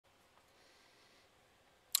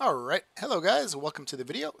Alright, hello guys, welcome to the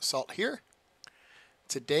video. Salt here.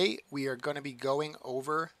 Today we are going to be going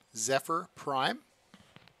over Zephyr Prime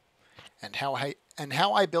and how I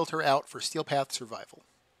built her out for Steel Path Survival.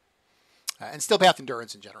 And Steel Path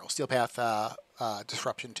Endurance in general, Steel Path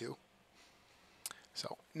Disruption too.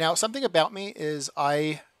 So, now something about me is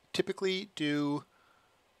I typically do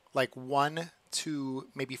like 1 to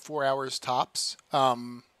maybe 4 hours tops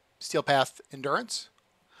Steel Path Endurance.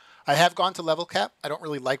 I have gone to level cap. I don't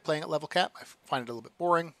really like playing at level cap. I find it a little bit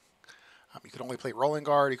boring. You can only play rolling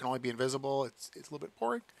guard. You can only be invisible. It's a little bit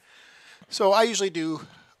boring. So I usually do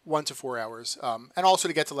 1 to 4 hours. And also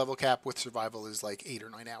to get to level cap with survival is like 8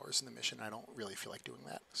 or 9 hours in the mission. I don't really feel like doing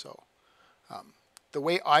that. So the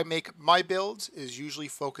way I make my builds is usually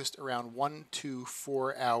focused around 1 to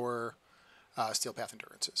 4 hour Steel Path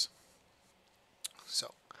Endurances.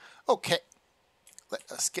 So, okay. Let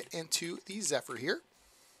us get into the Zephyr here.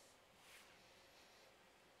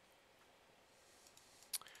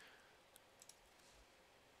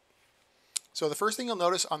 So the first thing you'll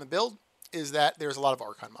notice on the build is that there's a lot of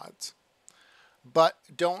Archon mods, but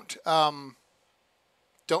don't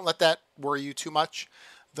let that worry you too much.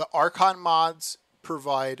 The Archon mods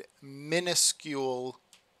provide minuscule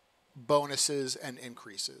bonuses and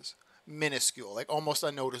increases, minuscule, like almost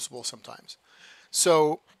unnoticeable sometimes.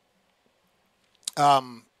 So,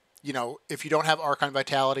 you know, if you don't have Archon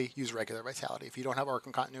Vitality, use regular Vitality. If you don't have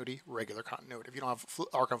Archon Continuity, regular Continuity. If you don't have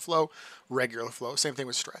Archon Flow, regular Flow. Same thing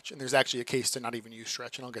with Stretch. And there's actually a case to not even use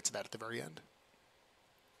Stretch, and I'll get to that at the very end.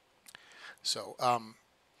 So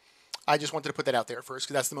I just wanted to put that out there first,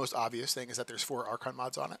 because that's the most obvious thing, is that there's 4 Archon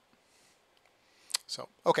mods on it. So,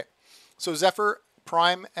 okay. So Zephyr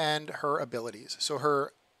Prime and her abilities. So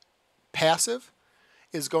her passive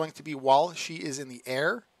is going to be while she is in the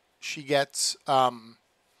air, she gets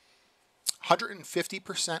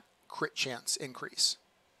 150% crit chance increase.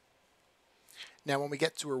 Now, when we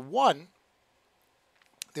get to her 1,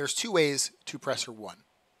 there's 2 ways to press her 1.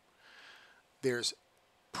 There's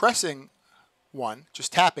pressing 1,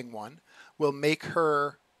 just tapping 1, will make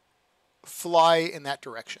her fly in that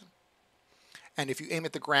direction. And if you aim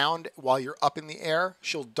at the ground while you're up in the air,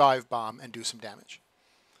 she'll dive bomb and do some damage.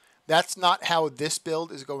 That's not how this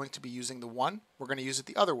build is going to be using the 1. We're going to use it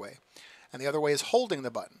the other way. And the other way is holding the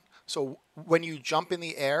button. So when you jump in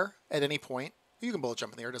the air at any point, you can bullet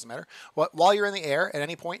jump in the air, doesn't matter. While you're in the air, at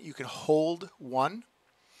any point, you can hold 1,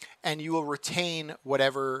 and you will retain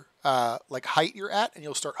whatever like height you're at, and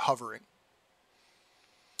you'll start hovering.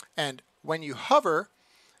 And when you hover,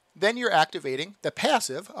 then you're activating the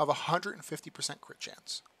passive of 150% crit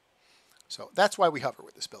chance. So that's why we hover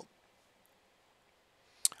with this build.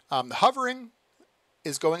 The hovering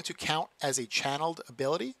is going to count as a channeled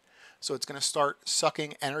ability. So it's going to start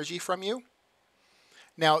sucking energy from you.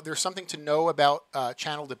 Now, there's something to know about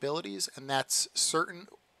channeled abilities, and that's certain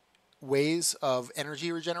ways of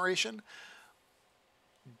energy regeneration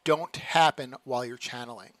don't happen while you're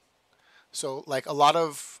channeling. So, like a lot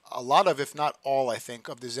of, if not all, I think,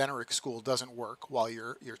 of the Xeneric school doesn't work while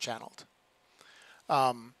you're channeled.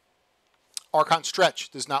 Archon Stretch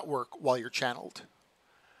does not work while you're channeled.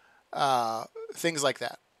 Things like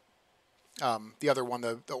that. The other one,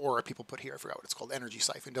 the aura people put here, I forgot what it's called, Energy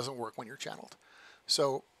Siphon, doesn't work when you're channeled.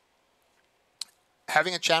 So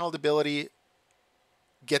having a channeled ability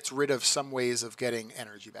gets rid of some ways of getting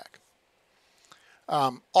energy back.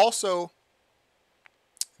 Also,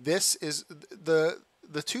 this is the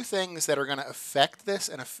 2 things that are going to affect this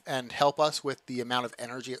and help us with the amount of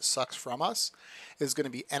energy it sucks from us is going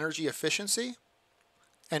to be energy efficiency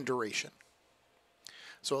and duration.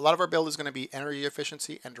 So a lot of our build is going to be energy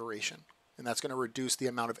efficiency and duration. And that's going to reduce the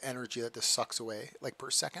amount of energy that this sucks away, like per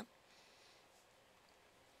second.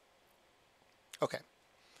 Okay.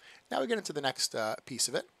 Now we get into the next piece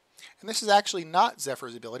of it. And this is actually not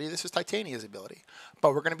Zephyr's ability. This is Titania's ability.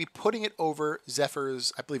 But we're going to be putting it over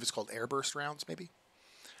Zephyr's, I believe it's called airburst rounds, maybe.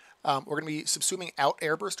 We're going to be subsuming out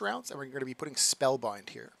airburst rounds, and we're going to be putting Spellbind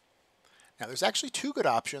here. Now, there's actually 2 good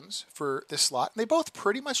options for this slot. And they both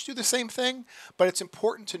pretty much do the same thing, but it's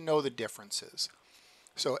important to know the differences.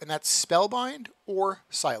 So, and that's Spellbind or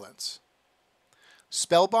Silence.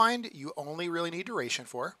 Spellbind, you only really need duration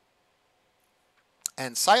for.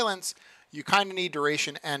 And Silence, you kind of need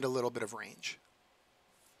duration and a little bit of range.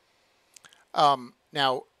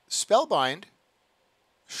 Now, Spellbind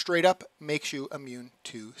straight up makes you immune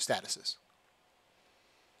to statuses.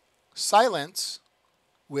 Silence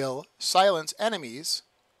will silence enemies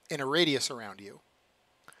in a radius around you.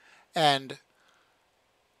 And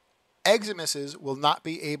Eximuses will not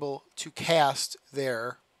be able to cast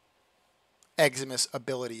their Eximus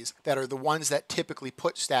abilities that are the ones that typically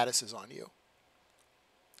put statuses on you.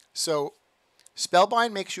 So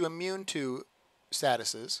Spellbind makes you immune to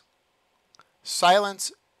statuses.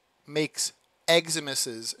 Silence makes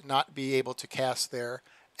Eximuses not be able to cast their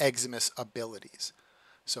Eximus abilities.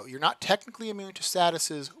 So you're not technically immune to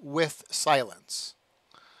statuses with Silence.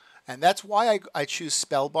 And that's why I choose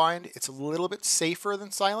Spellbind. It's a little bit safer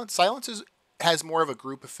than Silence. Silence has more of a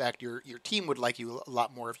group effect. Your team would like you a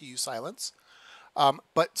lot more if you use Silence.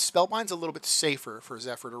 But Spellbind's a little bit safer for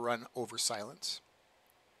Zephyr to run over Silence.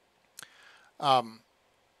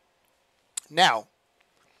 Now,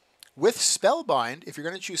 with Spellbind, if you're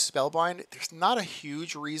going to choose Spellbind, there's not a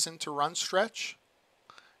huge reason to run Stretch.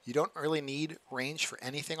 You don't really need range for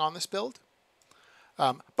anything on this build.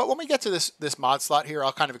 But when we get to this mod slot here,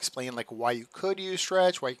 I'll kind of explain like why you could use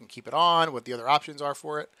Stretch, why you can keep it on, what the other options are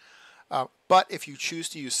for it. But if you choose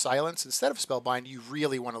to use Silence instead of Spellbind, you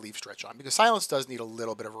really want to leave Stretch on, because Silence does need a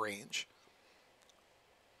little bit of range.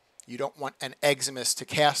 You don't want an Eximus to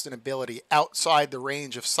cast an ability outside the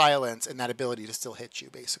range of Silence and that ability to still hit you,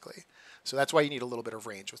 basically. So that's why you need a little bit of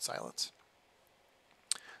range with Silence.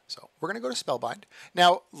 So we're going to go to Spellbind.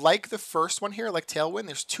 Now, like the first one here, like Tailwind,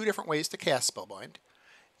 there's two different ways to cast Spellbind.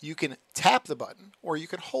 You can tap the button, or you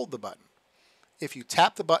can hold the button. If you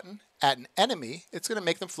tap the button at an enemy, it's going to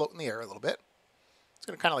make them float in the air a little bit. It's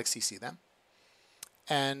going to kind of like CC them.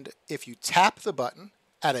 And if you tap the button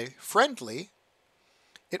at a friendly,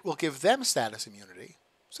 it will give them status immunity.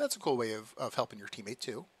 So that's a cool way of helping your teammate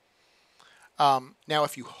too. Now,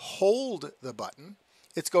 if you hold the button,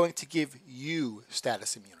 it's going to give you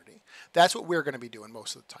status immunity. That's what we're going to be doing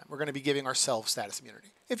most of the time. We're going to be giving ourselves status immunity.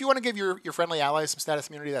 If you want to give your friendly allies some status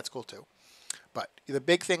immunity, that's cool too. But the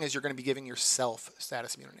big thing is you're going to be giving yourself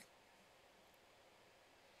status immunity.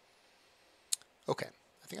 Okay,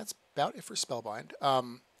 I think that's about it for Spellbind.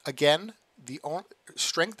 Again,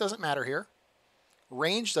 strength doesn't matter here.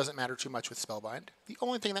 Range doesn't matter too much with Spellbind. The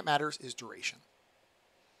only thing that matters is duration.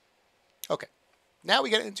 Okay, now we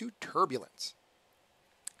get into Turbulence.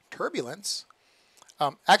 Turbulence,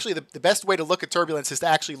 actually the best way to look at Turbulence is to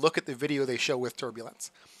actually look at the video they show with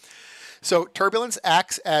Turbulence. So Turbulence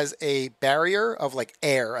acts as a barrier of like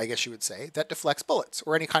air, I guess you would say, that deflects bullets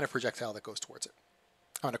or any kind of projectile that goes towards it.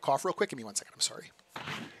 I'm going to cough real quick. Give me 1 second. I'm sorry.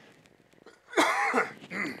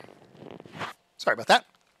 Sorry about that.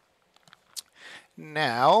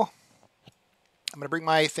 Now, I'm going to bring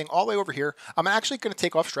my thing all the way over here. I'm actually going to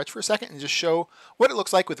take off Stretch for a second and just show what it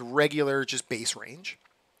looks like with regular just base range.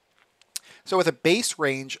 So with a base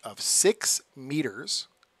range of 6 meters,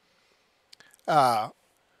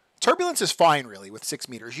 Turbulence is fine really with 6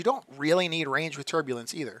 meters. You don't really need range with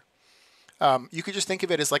Turbulence either. You could just think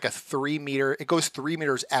of it as like a 3 meter, it goes 3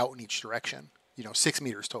 meters out in each direction. 6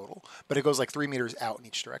 meters total, but it goes like 3 meters out in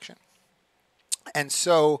each direction. And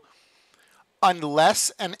so unless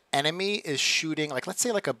an enemy is shooting, like let's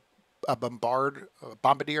say like a bombardier,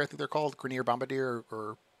 I think they're called, Grenier Bombardier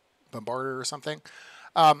or Bombardier or something.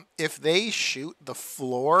 If they shoot the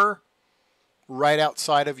floor right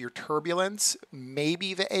outside of your Turbulence,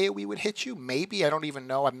 maybe the AoE would hit you. Maybe, I don't even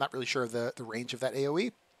know. I'm not really sure of the range of that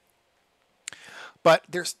AoE. But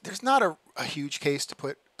there's not a huge case to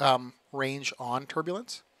put range on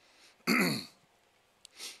Turbulence.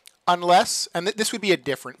 Unless, and this would be a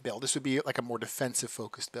different build. This would be like a more defensive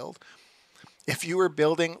focused build. If you were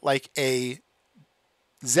building like a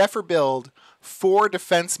Zephyr build for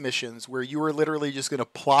defense missions where you were literally just going to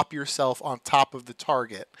plop yourself on top of the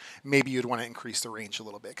target, maybe you'd want to increase the range a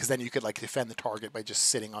little bit, because then you could like defend the target by just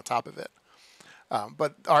sitting on top of it.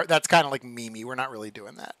 But that's kind of like Mimi. We're not really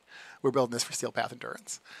doing that. We're building this for Steel Path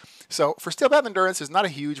Endurance. So for Steel Path Endurance, there's not a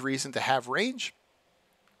huge reason to have range.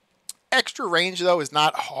 Extra range, though, is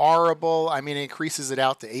not horrible. I mean, it increases it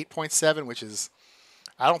out to 8.7, which is,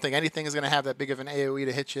 I don't think anything is going to have that big of an AoE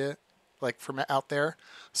to hit you, like from out there.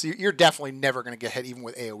 So you're definitely never going to get hit even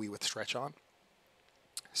with AoE with Stretch on.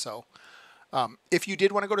 So if you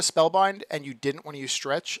did want to go to Spellbind and you didn't want to use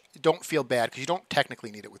Stretch, don't feel bad, because you don't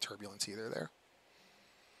technically need it with Turbulence either there.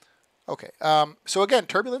 Okay, so again,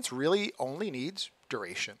 Turbulence really only needs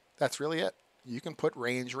duration. That's really it. You can put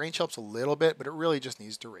range. Range helps a little bit, but it really just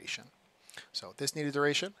needs duration. So this needed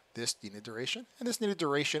duration, this needed duration, and this needed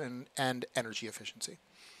duration and energy efficiency.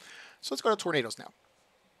 So let's go to Tornadoes now.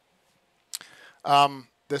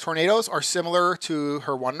 The Tornadoes are similar to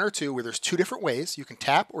her 1 and her 2, where there's 2 different ways. You can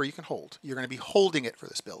tap or you can hold. You're going to be holding it for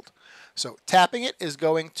this build. So tapping it is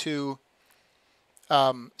going to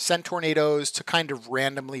send tornadoes to kind of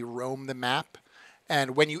randomly roam the map.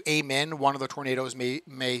 And when you aim in, one of the tornadoes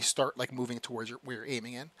may start like moving towards where you're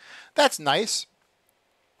aiming in. That's nice,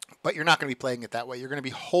 but you're not going to be playing it that way. You're going to be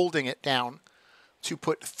holding it down to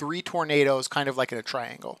put 3 tornadoes kind of like in a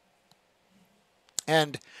triangle.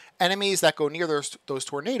 And enemies that go near those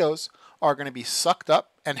tornadoes are going to be sucked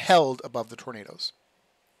up and held above the tornadoes.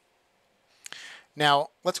 Now,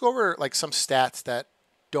 let's go over like some stats that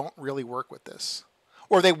don't really work with this.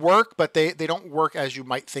 Or they work, but they don't work as you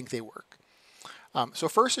might think they work. So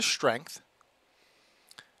first is strength.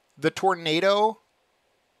 The tornado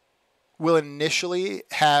will initially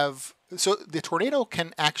have... So the tornado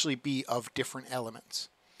can actually be of different elements.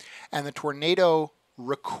 And the tornado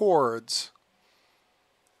records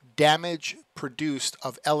damage produced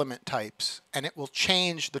of element types, and it will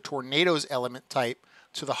change the tornado's element type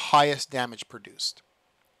to the highest damage produced.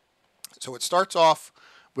 So it starts off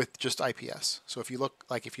with just IPS. So if you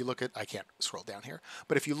look at, I can't scroll down here,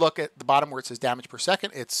 but if you look at the bottom where it says damage per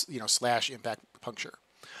second, it's slash impact puncture.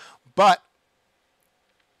 But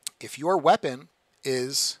if your weapon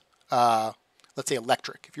is let's say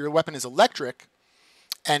electric, if your weapon is electric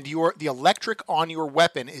and the electric on your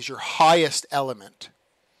weapon is your highest element,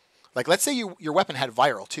 like let's say your weapon had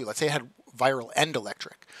viral too. Let's say it had viral and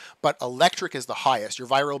electric, but electric is the highest. Your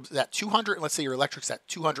viral is at 200, and let's say your electric's at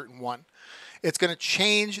 201. It's going to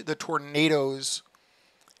change the tornado's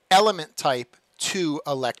element type to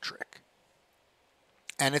electric.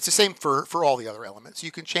 And it's the same for all the other elements.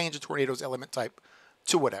 You can change a tornado's element type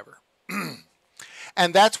to whatever.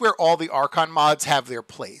 And that's where all the Archon mods have their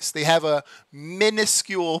place. They have a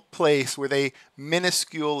minuscule place where they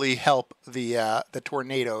minusculely help the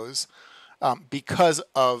tornadoes because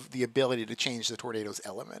of the ability to change the tornado's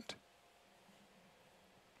element.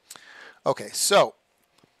 Okay, so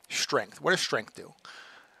strength. What does strength do?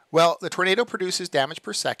 Well, the tornado produces damage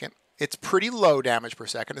per second. It's pretty low damage per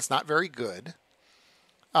second. It's not very good.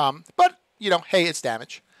 But, hey, it's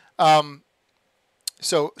damage.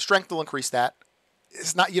 So strength will increase that.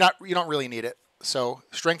 It's not, you don't really need it. So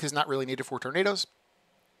strength is not really needed for tornadoes.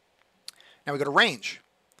 Now we go to range.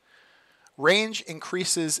 Range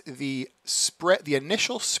increases the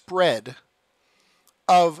initial spread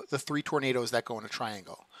of the 3 tornadoes that go in a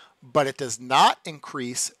triangle, but it does not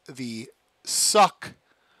increase the suck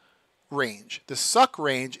range. The suck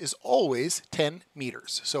range is always 10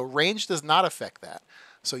 meters. So range does not affect that.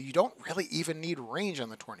 So you don't really even need range on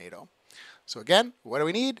the tornado. So again, what do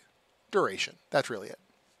we need? Duration. That's really it.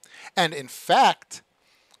 And in fact,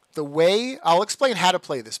 the way, I'll explain how to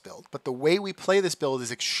play this build, but the way we play this build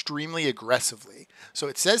is extremely aggressively. So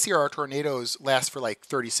it says here our tornadoes last for like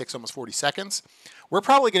 36, almost 40 seconds. We're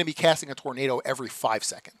probably going to be casting a tornado every 5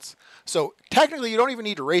 seconds. So technically you don't even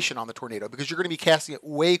need duration on the tornado because you're going to be casting it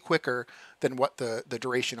way quicker than what the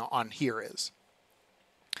duration on here is.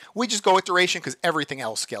 We just go with duration because everything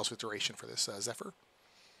else scales with duration for this Zephyr.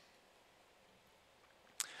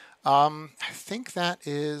 I think that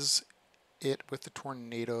is it with the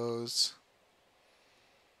tornadoes.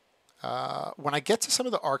 When I get to some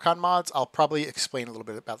of the Archon mods, I'll probably explain a little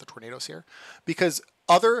bit about the tornadoes here, because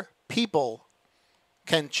other people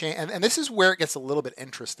can change, and this is where it gets a little bit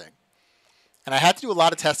interesting. And I had to do a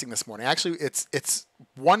lot of testing this morning. Actually, it's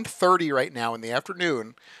 1:30 right now in the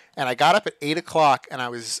afternoon, and I got up at 8 o'clock, and I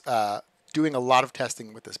was doing a lot of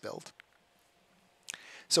testing with this build.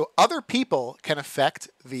 So other people can affect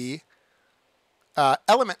the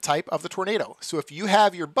element type of the tornado. So if you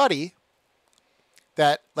have your buddy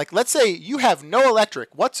that, like, let's say you have no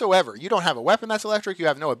electric whatsoever. You don't have a weapon that's electric. You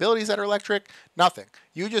have no abilities that are electric. Nothing.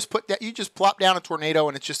 You just plop down a tornado,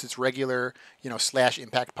 and it's just its regular, slash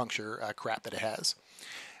impact puncture crap that it has.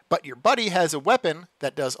 But your buddy has a weapon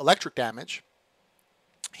that does electric damage.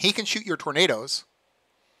 He can shoot your tornadoes.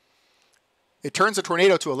 It turns the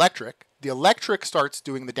tornado to electric. The electric starts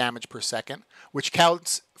doing the damage per second, which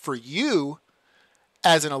counts for you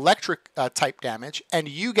as an electric type damage, and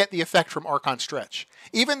you get the effect from Archon Stretch,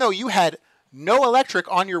 even though you had no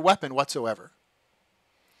electric on your weapon whatsoever.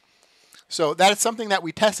 So that is something that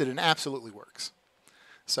we tested and absolutely works.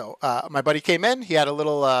 So my buddy came in, he had a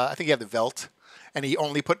little, I think he had the Velt, and he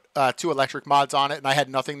only put 2 electric mods on it, and I had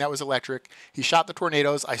nothing that was electric. He shot the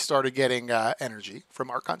tornadoes. I started getting energy from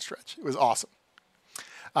Archon Stretch. It was awesome.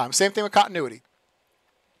 Same thing with continuity.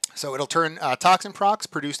 So it'll turn toxin procs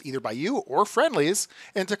produced either by you or friendlies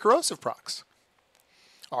into corrosive procs.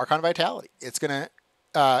 Archon Vitality. It's going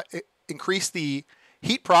to increase the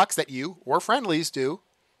heat procs that you or friendlies do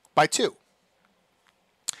by 2.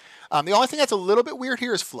 The only thing that's a little bit weird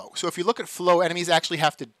here is flow. So if you look at flow, enemies actually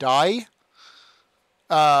have to die.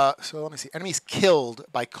 So let me see. Enemies killed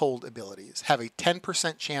by cold abilities have a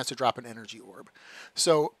 10% chance to drop an energy orb.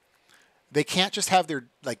 So they can't just have their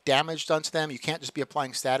damage done to them. You can't just be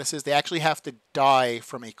applying statuses. They actually have to die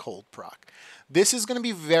from a cold proc. This is going to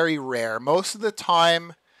be very rare. Most of the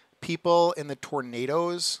time, people in the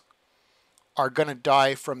tornadoes are going to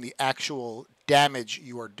die from the actual damage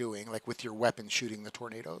you are doing, like with your weapon shooting the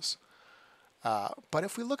tornadoes. But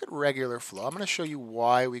if we look at regular flow, I'm going to show you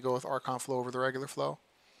why we go with Archon flow over the regular flow.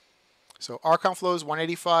 So Archon flow is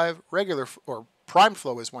 185, regular or primed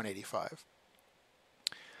flow is 185.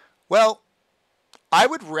 Well, I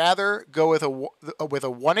would rather go with a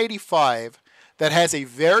 185 that has a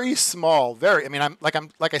very small,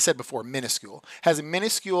 like I said before, minuscule, has a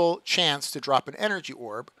minuscule chance to drop an energy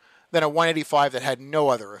orb than a 185 that had no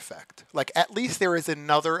other effect. Like, at least there is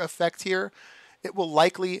another effect here. It will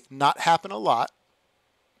likely not happen a lot.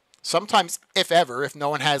 Sometimes, if ever, if no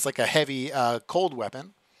one has like a heavy cold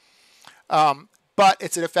weapon. But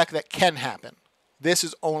it's an effect that can happen. This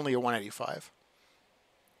is only a 185.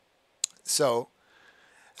 So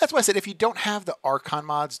that's why I said if you don't have the Archon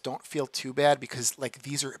mods, don't feel too bad because like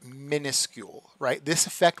these are minuscule, right? This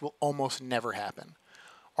effect will almost never happen.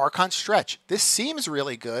 Archon stretch. This seems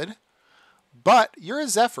really good, but you're a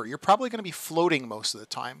Zephyr. You're probably going to be floating most of the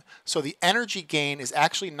time. So the energy gain is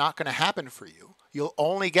actually not going to happen for you. You'll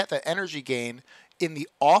only get the energy gain in the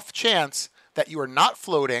off chance that you are not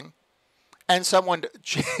floating and someone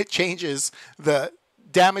changes the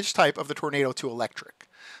damage type of the tornado to electric.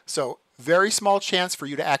 So very small chance for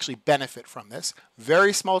you to actually benefit from this.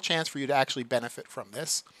 Very small chance for you to actually benefit from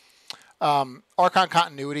this. Archon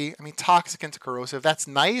continuity, I mean, toxic into corrosive, that's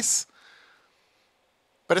nice,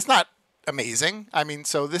 but it's not amazing. I mean,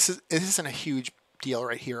 so this isn't a huge deal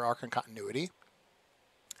right here, Archon continuity.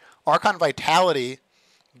 Archon vitality,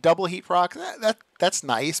 double heat proc, that's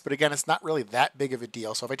nice, but again, it's not really that big of a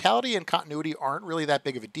deal. So vitality and continuity aren't really that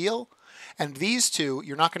big of a deal. And these two,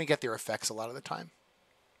 you're not going to get their effects a lot of the time.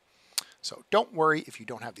 So don't worry if you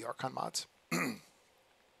don't have the Archon mods.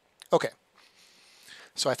 Okay.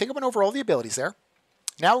 So I think I went over all the abilities there.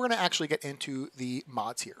 Now we're going to actually get into the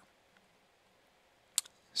mods here.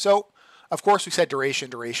 So, of course, we said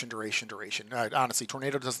duration. Honestly,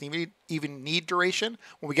 Tornado doesn't even need duration.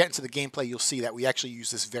 When we get into the gameplay, you'll see that we actually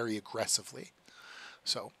use this very aggressively.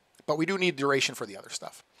 So, but we do need duration for the other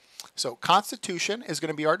stuff. So Constitution is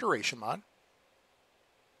going to be our duration mod.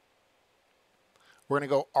 We're going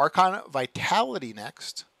to go Archon Vitality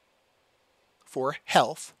next for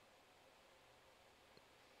health.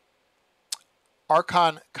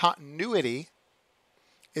 Archon Continuity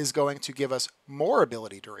is going to give us more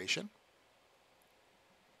ability duration.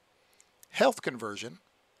 Health Conversion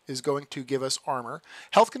is going to give us armor.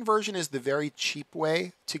 Health Conversion is the very cheap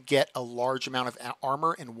way to get a large amount of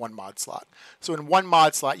armor in one mod slot. So in one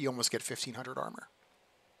mod slot, you almost get 1,500 armor.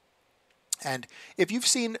 And if you've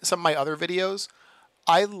seen some of my other videos,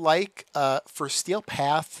 I like, for Steel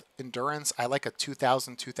Path Endurance, I like a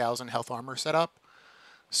 2,000 health armor setup.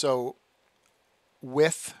 So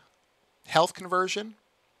with Health Conversion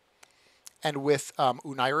and with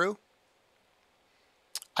Unairu,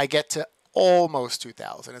 I get to almost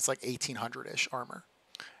 2,000. It's like 1,800-ish armor.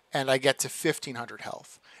 And I get to 1,500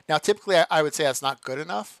 health. Now, typically, I would say that's not good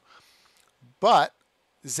enough. But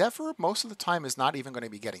Zephyr, most of the time, is not even going to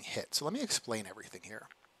be getting hit. So let me explain everything here.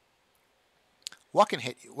 What can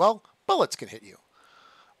hit you? Well, bullets can hit you.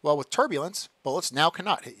 Well, with Turbulence, bullets now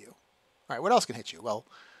cannot hit you. All right, what else can hit you? Well,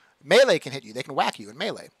 melee can hit you. They can whack you in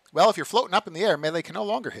melee. Well, if you're floating up in the air, melee can no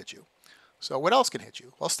longer hit you. So what else can hit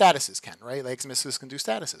you? Well, statuses can, right? Legs misses can do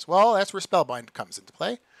statuses. Well, that's where Spellbind comes into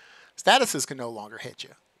play. Statuses can no longer hit you.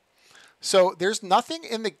 So there's nothing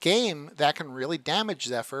in the game that can really damage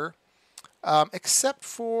Zephyr, except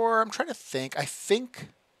for, I'm trying to think, I think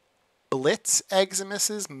Blitz eggs and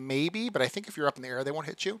misses, maybe, but I think if you're up in the air, they won't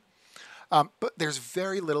hit you. But there's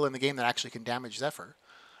very little in the game that actually can damage Zephyr.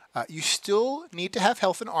 You still need to have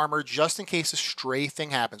health and armor just in case a stray thing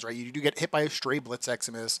happens, right? You do get hit by a stray Blitz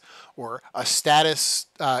Eximus or a status,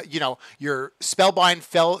 your Spellbind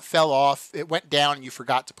fell off, it went down, and you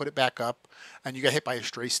forgot to put it back up, and you got hit by a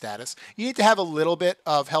stray status. You need to have a little bit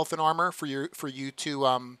of health and armor for you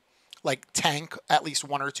to tank at least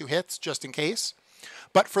 1 or 2 hits just in case.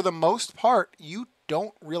 But for the most part, you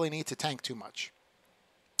don't really need to tank too much.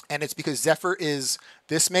 And it's because Zephyr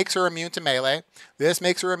this makes her immune to melee, this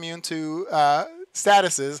makes her immune to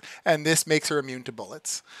statuses, and this makes her immune to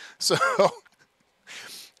bullets. So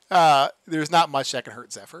there's not much that can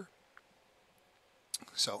hurt Zephyr.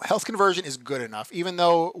 So health conversion is good enough. Even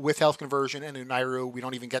though with health conversion and Unairu we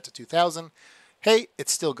don't even get to 2,000, hey,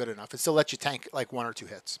 it's still good enough. It still lets you tank like 1 or 2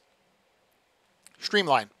 hits.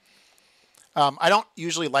 Streamline. I don't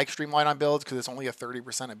usually like Streamline on builds because it's only a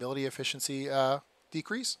 30% ability efficiency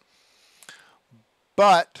decrease.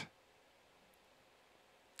 But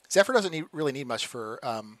Zephyr doesn't really need much for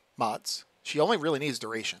mods. She only really needs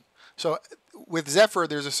duration. So with Zephyr,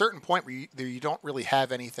 there's a certain point where you don't really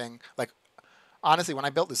have anything. Like honestly, when I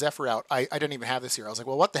built the Zephyr out, I didn't even have this here. I was like,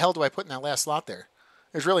 well, what the hell do I put in that last slot there?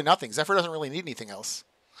 There's really nothing. Zephyr doesn't really need anything else.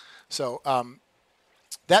 So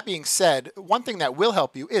that being said, one thing that will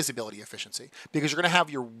help you is ability efficiency, because you're going to have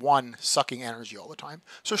your one sucking energy all the time.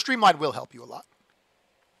 So Streamline will help you a lot.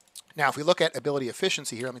 Now, if we look at ability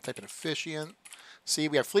efficiency here, let me type in efficient. See,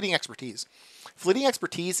 we have Fleeting Expertise. Fleeting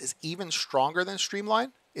Expertise is even stronger than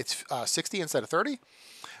Streamline. It's 60 instead of 30.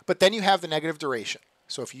 But then you have the negative duration.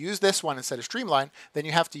 So if you use this one instead of Streamline, then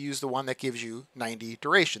you have to use the one that gives you 90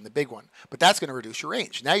 duration, the big one. But that's going to reduce your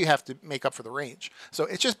range. Now you have to make up for the range. So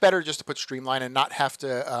it's just better just to put Streamline and not have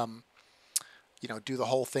to do the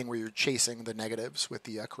whole thing where you're chasing the negatives with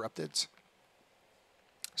the corrupteds.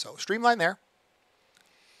 So Streamline there.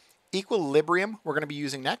 Equilibrium we're going to be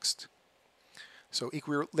using next. So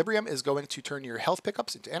Equilibrium is going to turn your health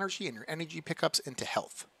pickups into energy and your energy pickups into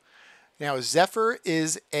health. Now, Zephyr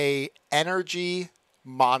is a energy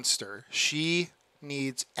monster. She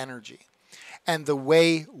needs energy. And the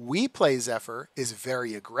way we play Zephyr is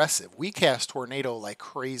very aggressive. We cast Tornado like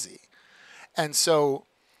crazy. And so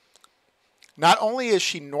not only is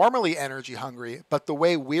she normally energy hungry, but the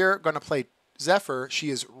way we're going to play Zephyr, she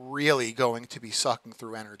is really going to be sucking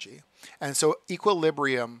through energy. And so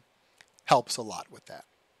Equilibrium helps a lot with that.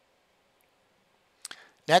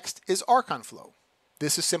 Next is Archon Flow.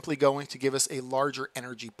 This is simply going to give us a larger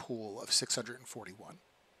energy pool of 641.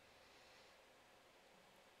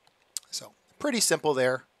 So pretty simple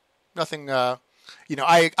there. Nothing, I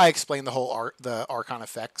explained the whole the Archon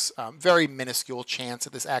effects. Very minuscule chance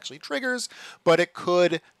that this actually triggers, but it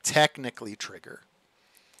could technically trigger.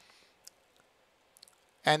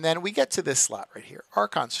 And then we get to this slot right here,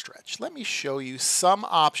 Archon Stretch. Let me show you some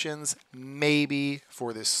options maybe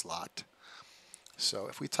for this slot. So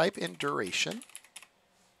if we type in duration,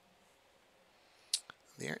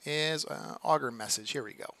 there is Augur Message. Here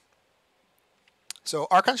we go. So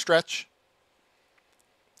Archon Stretch,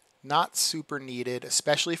 not super needed,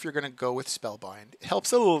 especially if you're going to go with Spellbind. It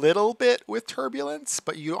helps a little bit with Turbulence,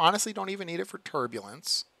 but you honestly don't even need it for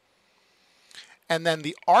Turbulence. And then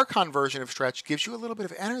the Archon version of Stretch gives you a little bit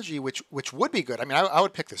of energy, which would be good. I mean, I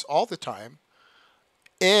would pick this all the time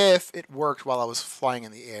if it worked while I was flying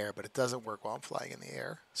in the air, but it doesn't work while I'm flying in the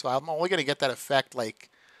air. So I'm only going to get that effect like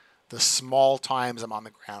the small times I'm on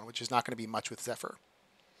the ground, which is not going to be much with Zephyr.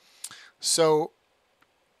 So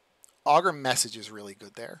Augur Message is really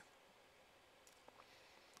good there.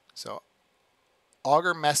 So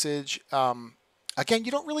Augur Message, again,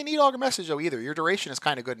 you don't really need Augur Message though either. Your duration is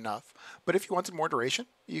kind of good enough. But if you wanted more duration,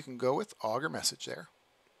 you can go with Augur Message there.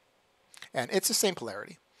 And it's the same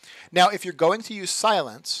polarity. Now, if you're going to use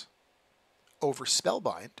Silence over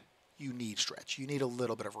Spellbind, you need Stretch. You need a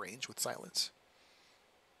little bit of range with Silence.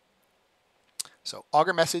 So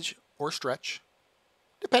Augur Message or Stretch,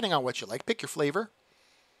 depending on what you like. Pick your flavor.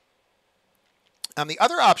 The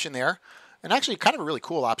other option there, and actually kind of a really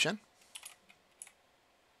cool option,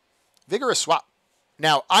 Vigorous Swap.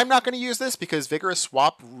 Now, I'm not going to use this because Vigorous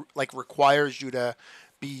Swap requires you to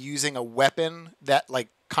be using a weapon that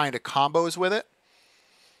kind of combos with it.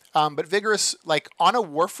 But Vigorous, on a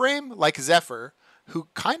Warframe like Zephyr, who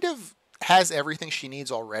kind of has everything she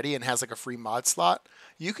needs already and has a free mod slot,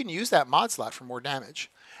 you can use that mod slot for more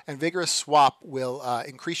damage. And Vigorous Swap will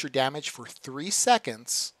increase your damage for 3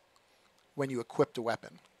 seconds when you equip the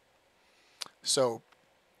weapon. So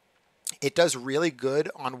it does really good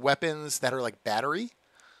on weapons that are like battery.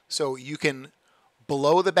 So you can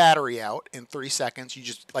blow the battery out in 3 seconds. You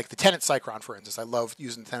just, like the Tenet Cycron, for instance. I love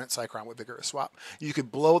using the Tenet Cycron with Vigorous Swap. You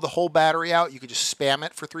could blow the whole battery out. You could just spam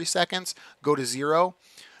it for 3 seconds, go to 0,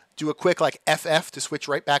 do a quick FF to switch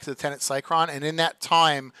right back to the Tenet Cycron, and in that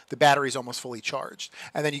time, the battery's almost fully charged.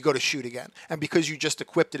 And then you go to shoot again. And because you just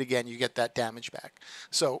equipped it again, you get that damage back.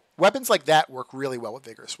 So weapons like that work really well with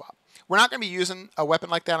Vigorous Swap. We're not going to be using a weapon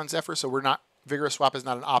like that on Zephyr, so Vigorous Swap is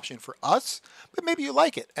not an option for us, but maybe you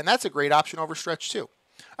like it. And that's a great option over Stretch too.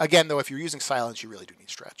 Again, though, if you're using Silence, you really do need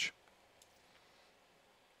Stretch.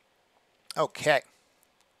 Okay.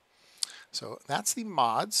 So that's the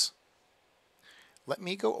mods. Let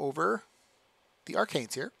me go over the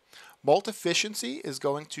arcanes here. Bolt Efficiency is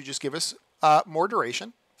going to just give us more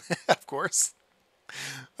duration, of course.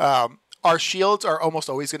 Our shields are almost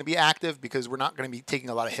always going to be active because we're not going to be taking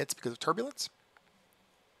a lot of hits because of Turbulence.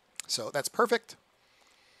 So that's perfect.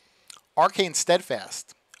 Arcane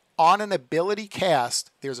Steadfast. On an ability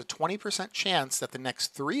cast, there's a 20% chance that the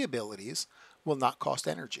next 3 abilities will not cost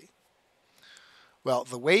energy. Well,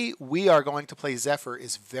 the way we are going to play Zephyr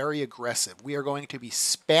is very aggressive. We are going to be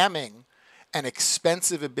spamming an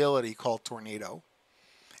expensive ability called Tornado.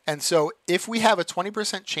 And so if we have a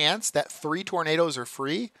 20% chance that 3 tornadoes are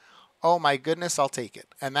free, oh my goodness, I'll take it.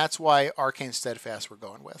 And that's why Arcane Steadfast we're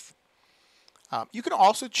going with. You can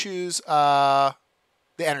also choose the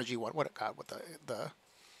energy one. What the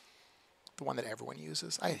one that everyone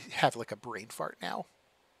uses. I have like a brain fart now.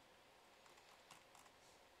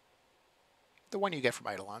 The one you get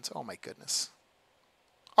from Eidolons. Oh my goodness.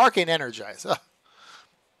 Arcane Energize. Ugh.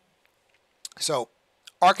 So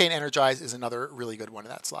Arcane Energize is another really good one in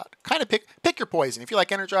that slot. Kind of pick your poison. If you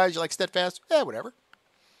like Energize, you like Steadfast, whatever.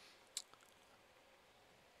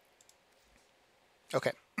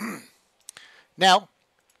 Okay. Now,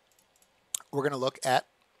 we're going to look at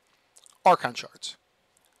Archon shards.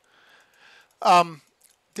 I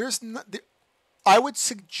would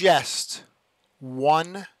suggest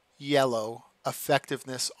 1 yellow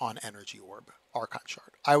effectiveness on energy orb Archon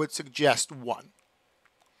shard. I would suggest 1.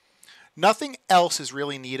 Nothing else is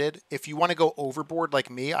really needed. If you want to go overboard like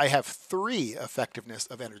me, I have 3 effectiveness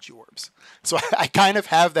of energy orbs. So I kind of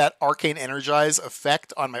have that Arcane Energize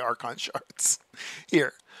effect on my Archon shards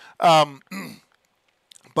here.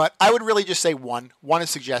 But I would really just say 1. 1 is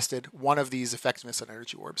suggested. 1 of these effectiveness on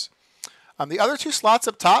energy orbs. The other 2 slots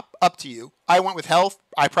up top, up to you. I went with health.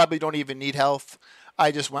 I probably don't even need health.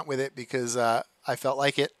 I just went with it because I felt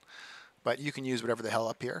like it. But you can use whatever the hell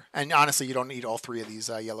up here. And honestly, you don't need all 3 of these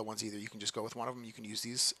yellow ones either. You can just go with one of them. You can use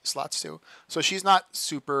these slots too. So she's not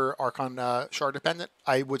super Archon shard dependent.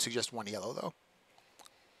 I would suggest 1 yellow though.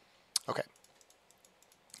 Okay.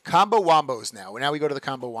 Combo wombos now. Now we go to the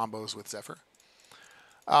combo wombos with Zephyr.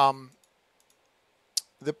 The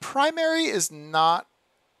primary is not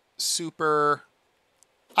super...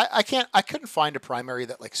 I couldn't find a primary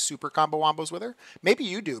that like super combo wombos with her. Maybe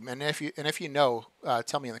you do, and if you know,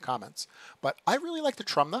 tell me in the comments. But I really like the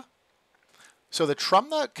Trumna. So the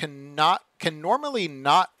Trumna can normally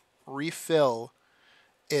not refill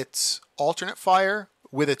its alternate fire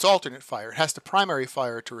with its alternate fire. It has to primary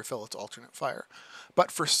fire to refill its alternate fire.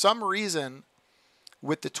 But for some reason,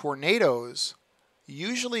 with the tornadoes,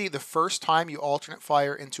 usually the first time you alternate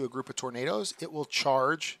fire into a group of tornadoes, it will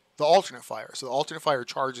charge the alternate fire. So the alternate fire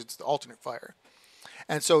charges the alternate fire.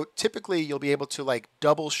 And so typically you'll be able to like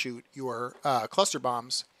double shoot your cluster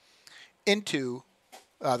bombs into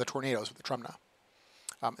the tornadoes with the Trumna.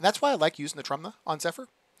 And that's why I like using the Trumna on Zephyr.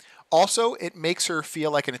 Also, it makes her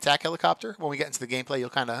feel like an attack helicopter. When we get into the gameplay, you'll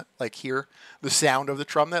kind of like hear the sound of the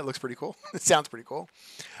Trumna. It looks pretty cool. It sounds pretty cool.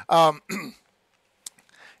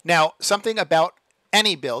 Now, something about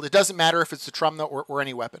any build, it doesn't matter if it's the Trumna or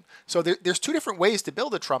any weapon. So there's 2 different ways to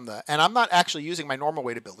build a Trumna, and I'm not actually using my normal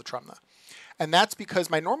way to build a Trumna. And that's because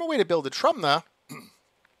my normal way to build a Trumna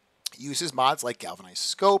uses mods like Galvanized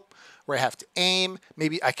Scope, where I have to aim.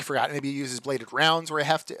 Maybe, I forgot, maybe it uses Bladed Rounds, where I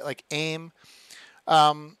have to like aim.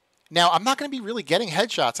 Now, I'm not going to be really getting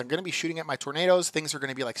headshots. I'm going to be shooting at my tornadoes. Things are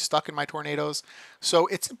going to be like stuck in my tornadoes. So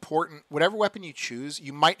it's important, whatever weapon you choose,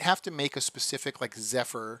 you might have to make a specific like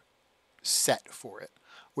Zephyr set for it,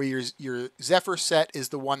 where your Zephyr set is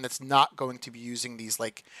the one that's not going to be using these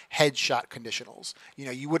like headshot conditionals. You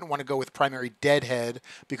know, you wouldn't want to go with primary deadhead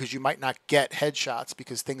because you might not get headshots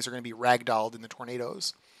because things are going to be ragdolled in the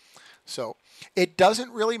tornadoes. So it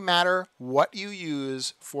doesn't really matter what you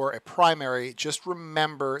use for a primary. Just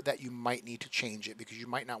remember that you might need to change it because you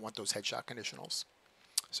might not want those headshot conditionals.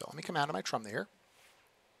 So let me come out of my Trumna here.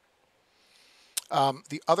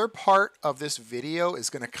 The other part of this video is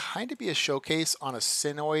going to kind of be a showcase on a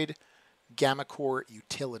Synoid Gammacor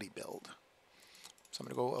utility build. So I'm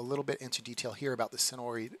going to go a little bit into detail here about the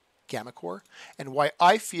Synoid Gammacor and why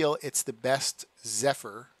I feel it's the best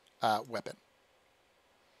Zephyr weapon.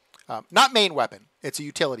 Not main weapon, it's a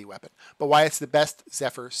utility weapon, but why it's the best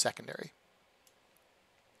Zephyr secondary.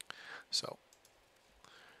 So,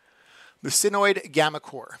 the Synoid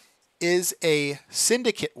Gammacor is a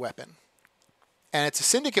syndicate weapon. And it's a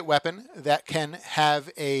syndicate weapon that can have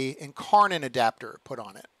a Incarnon adapter put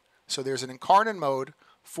on it. So there's an Incarnon mode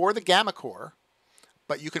for the Gammacor,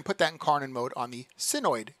 but you can put that Incarnon mode on the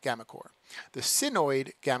Synoid Gammacor. The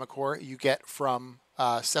Synoid Gammacor you get from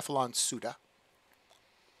Cephalon Suda.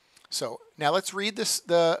 So now let's read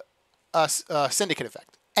the syndicate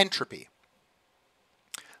effect. Entropy.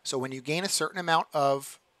 So when you gain a certain amount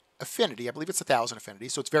of affinity, I believe it's 1,000 affinity,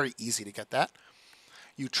 so it's very easy to get that.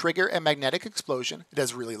 You trigger a magnetic explosion. It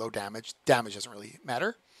does really low damage. Damage doesn't really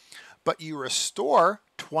matter. But you restore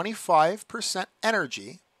 25%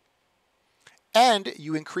 energy, and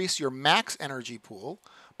you increase your max energy pool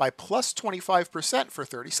by plus 25% for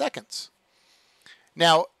 30 seconds.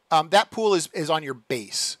 Now, that pool is on your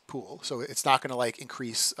base pool, so it's not going to like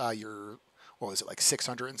increase your, what was it, like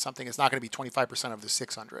 600 and something. It's not going to be 25% of the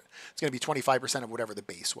 600. It's going to be 25% of whatever the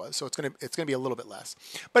base was. So it's going to be a little bit less,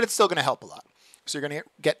 but it's still going to help a lot. So you're going to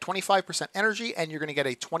get 25% energy, and you're going to get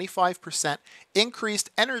a 25% increased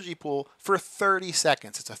energy pool for 30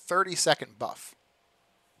 seconds. It's a 30-second buff.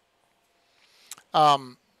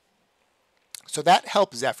 So that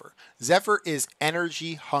helps Zephyr. Zephyr is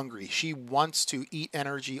energy hungry. She wants to eat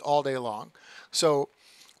energy all day long. So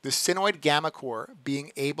the Synoid Gammacor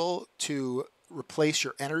being able to replace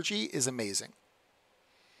your energy is amazing.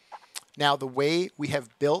 Now, the way we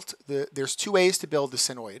have built there's two ways to build the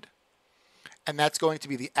Synoid. And that's going to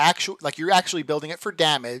be the actual, like you're actually building it for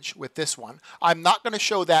damage with this one. I'm not going to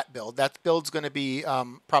show that build. That build's going to be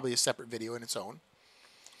probably a separate video in its own.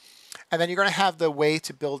 And then you're going to have the way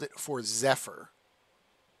to build it for Zephyr.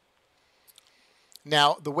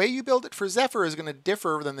 Now, the way you build it for Zephyr is going to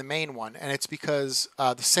differ than the main one, and it's because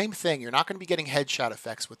the same thing. You're not going to be getting headshot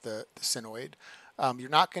effects with the Synoid. You're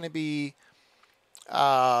not going to be,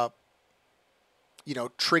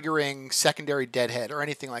 triggering secondary deadhead or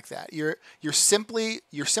anything like that. You're simply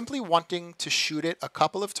wanting to shoot it a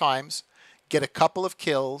couple of times, get a couple of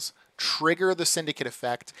kills, trigger the syndicate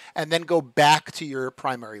effect, and then go back to your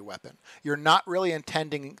primary weapon. You're not really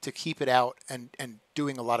intending to keep it out and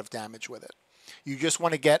doing a lot of damage with it. You just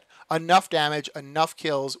want to get enough damage, enough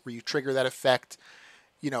kills where you trigger that effect,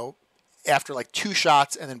 after like 2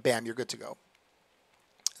 shots, and then bam, you're good to go.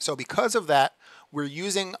 So because of that, we're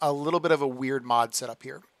using a little bit of a weird mod setup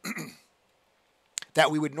here that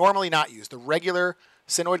we would normally not use. The regular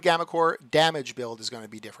Synoid Gammacor damage build is going to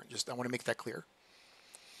be different. I want to make that clear.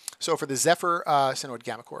 So for the Zephyr Synoid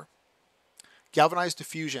Gammacor, galvanized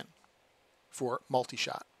diffusion for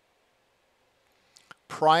multi-shot.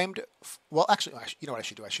 Primed, well, actually, you know what I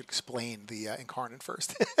should do? I should explain the Incarnon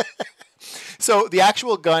first. So the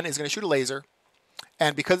actual gun is going to shoot a laser,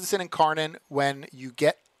 and because it's an Incarnon, when you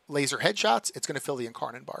get laser headshots, it's going to fill the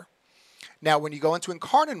Incarnon bar. Now, when you go into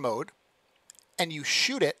Incarnon mode and you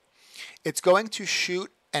shoot it, it's going to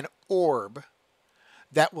shoot an orb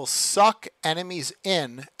that will suck enemies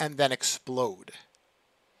in and then explode.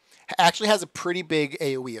 It actually has a pretty big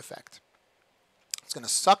AoE effect. It's going to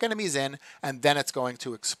suck enemies in, and then it's going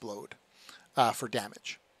to explode for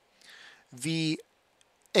damage. The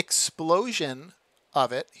explosion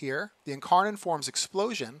of it here, the Incarnon Form's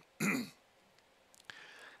explosion,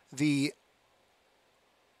 the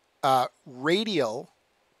radial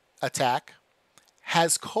attack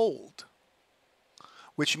has cold,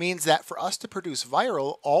 which means that for us to produce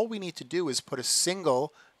viral, all we need to do is put a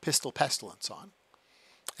single Pistol Pestilence on,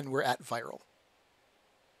 and we're at viral.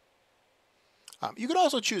 You could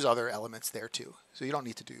also choose other elements there too, so you don't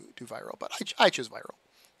need to do viral, but I choose viral.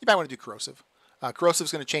 You might want to do corrosive.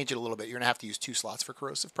 Corrosive's going to change it a little bit. You're going to have to use 2 slots for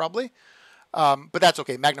corrosive probably, but that's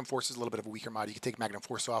okay. Magnum Force is a little bit of a weaker mod. You can take Magnum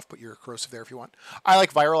Force off, put your corrosive there if you want. I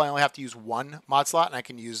like viral. I only have to use 1 mod slot, and I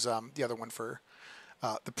can use the other one for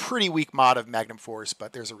the pretty weak mod of Magnum Force,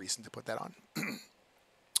 but there's a reason to put that on.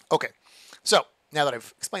 Okay, so now that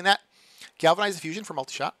I've explained that, galvanized diffusion for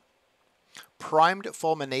multi-shot. Primed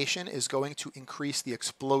fulmination is going to increase the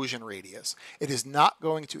explosion radius. It is not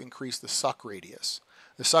going to increase the suck radius.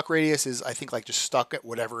 The suck radius is, I think, like just stuck at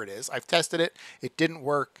whatever it is. I've tested it. It didn't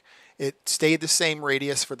work. It stayed the same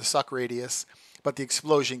radius for the suck radius, but the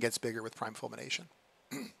explosion gets bigger with primed fulmination.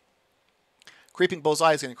 Creeping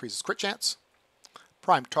bullseye is going to increase its crit chance.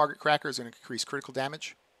 Primed target cracker is going to increase critical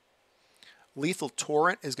damage. Lethal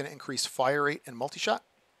torrent is going to increase fire rate and multi-shot.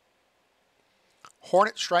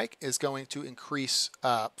 Hornet Strike is going to increase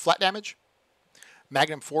flat damage.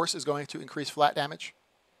 Magnum Force is going to increase flat damage.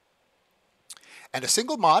 And a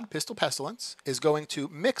single mod, Pistol Pestilence, is going to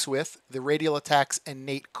mix with the radial attack's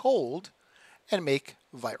innate cold and make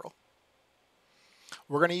viral.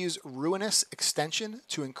 We're going to use Ruinous Extension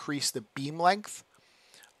to increase the beam length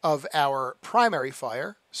of our primary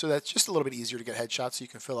fire, so that's just a little bit easier to get headshots so you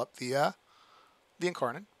can fill up the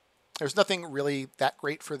Incarnon. There's nothing really that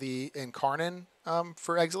great for the Incarnon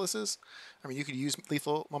for Exiluses. I mean, you could use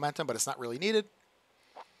lethal momentum, but it's not really needed.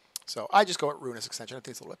 So I just go with Ruinous Extension. I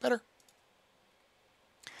think it's a little bit better.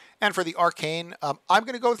 And for the Arcane, I'm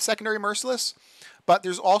going to go with Secondary Merciless, but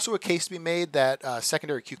there's also a case to be made that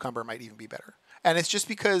Secondary Cucumber might even be better. And it's just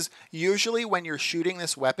because usually when you're shooting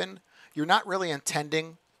this weapon, you're not really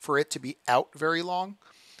intending for it to be out very long.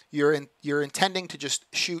 You're intending to just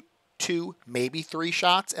shoot 2, maybe 3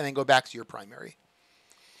 shots, and then go back to your primary.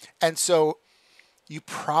 And so you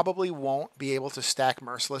probably won't be able to stack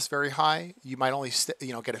Merciless very high. You might only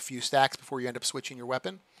get a few stacks before you end up switching your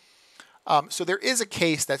weapon. So there is a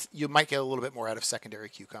case that you might get a little bit more out of Secondary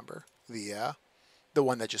Cucumber, the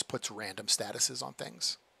one that just puts random statuses on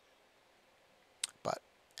things. But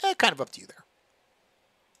kind of up to you there.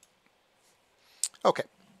 Okay.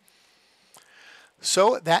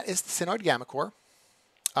 So that is the Synoid Gammacor.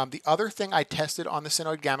 The other thing I tested on the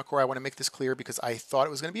Synoid Gammacor, I want to make this clear because I thought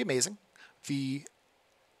it was going to be amazing. The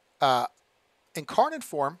Incarnon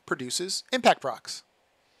form produces impact procs.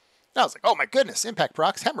 And I was like, oh my goodness, impact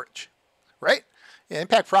procs hemorrhage, right? Yeah,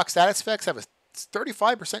 impact proc status effects have a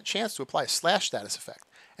 35% chance to apply a slash status effect.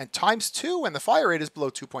 And times 2 when the fire rate is below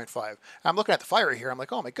 2.5. I'm looking at the fire rate here. I'm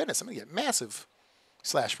like, oh my goodness, I'm going to get massive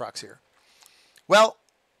slash procs here. Well,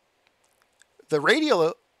 the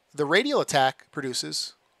radial attack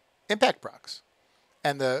produces impact procs.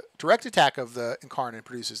 And the direct attack of the Incarnon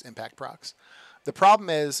produces impact procs. The problem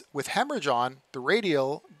is, with hemorrhage on, the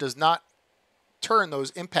radial does not turn those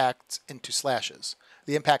impacts into slashes.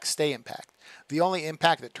 The impacts stay impact. The only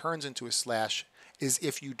impact that turns into a slash is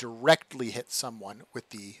if you directly hit someone with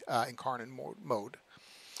the Incarnon mode.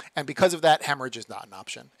 And because of that, hemorrhage is not an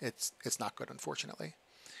option. It's not good, unfortunately.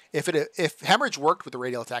 If hemorrhage worked with the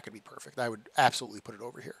radial attack, it'd be perfect. I would absolutely put it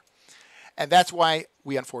over here. And that's why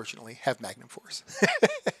we, unfortunately, have Magnum Force.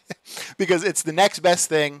 Because it's the next best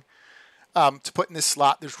thing to put in this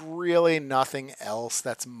slot. There's really nothing else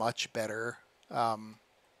that's much better,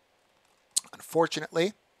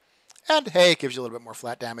 unfortunately. And hey, it gives you a little bit more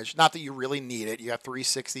flat damage. Not that you really need it. You got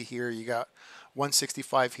 360 here, you got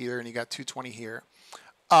 165 here, and you got 220 here.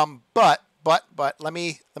 But let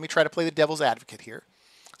me try to play the devil's advocate here.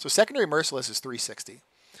 So secondary merciless is 360.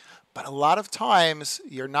 But a lot of times,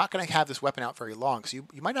 you're not going to have this weapon out very long. So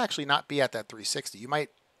you might actually not be at that 360. You might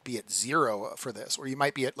be at 0 for this, or you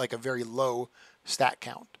might be at like a very low stat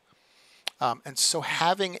count. And so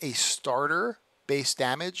having a starter base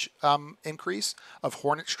damage increase of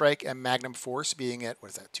Hornet Strike and Magnum Force being at,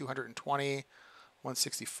 what is that, 220,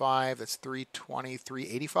 165, that's 320,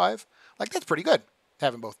 385. Like, that's pretty good,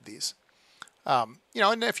 having both of these. You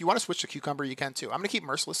know, and if you want to switch to Cucumber, you can too. I'm going to keep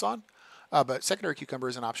Merciless on. But secondary Cucumber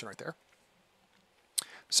is an option right there.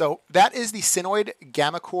 So that is the Synoid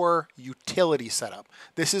Gammacor utility setup.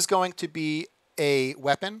 This is going to be a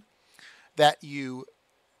weapon that you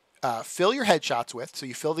fill your headshots with. So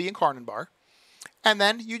you fill the Incarnon bar. And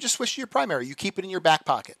then you just switch to your primary. You keep it in your back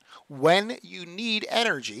pocket. When you need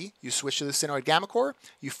energy, you switch to the Synoid Gammacor.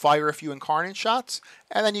 You fire a few Incarnon shots.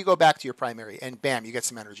 And then you go back to your primary. And bam, you get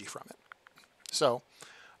some energy from it. So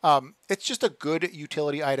it's just a good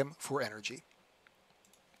utility item for energy.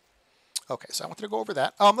 Okay, so I wanted to go over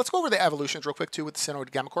that. Let's go over the evolutions real quick too with the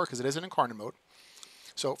Synoid Gammacor because it is an Incarnon mode.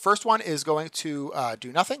 So first one is going to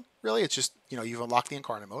do nothing, really. It's just, you know, you've unlocked the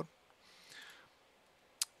Incarnon mode.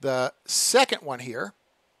 The second one here,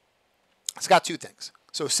 it's got two things.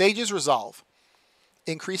 So Sage's Resolve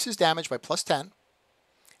increases damage by +10,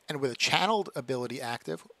 and with a channeled ability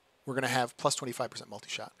active, we're going to have +25%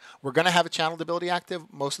 multi-shot. We're going to have a channeled ability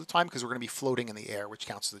active most of the time because we're going to be floating in the air, which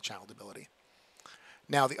counts as a channeled ability.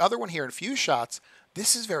 Now, the other one here, Infuse Shots,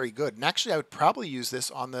 this is very good. And actually, I would probably use this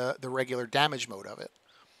on the regular damage mode of it.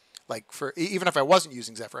 Like, for even if I wasn't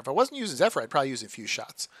using Zephyr. If I wasn't using Zephyr, I'd probably use Infuse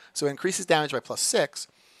Shots. So it increases damage by +6.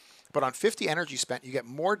 But on 50 energy spent, you get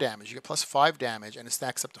more damage. You get +5 damage, and it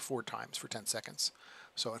stacks up to 4 times for 10 seconds.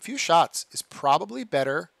 So Infuse Shots is probably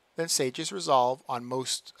better than Sage's Resolve on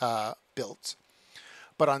most builds.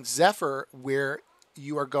 But on Zephyr, where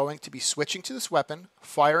you are going to be switching to this weapon,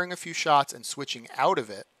 firing a few shots, and switching out of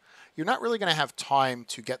it, you're not really going to have time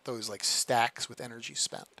to get those like stacks with energy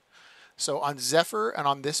spent. So on Zephyr and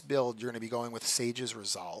on this build, you're going to be going with Sage's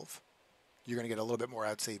Resolve. You're going to get a little bit more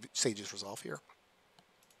out of Sage's Resolve here.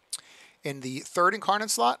 In the third Incarnon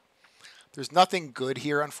slot, there's nothing good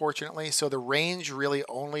here, unfortunately. So the range really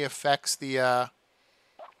only affects the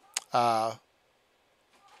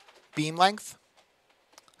beam length.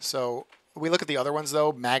 So we look at the other ones,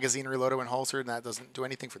 though. Magazine reloaded when holstered, and that doesn't do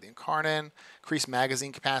anything for the Incarnon. Increase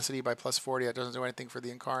magazine capacity by +40. That doesn't do anything for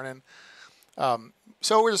the Incarnon.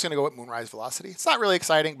 So we're just going to go with Moonrise Velocity. It's not really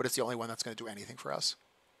exciting, but it's the only one that's going to do anything for us.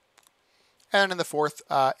 And in the fourth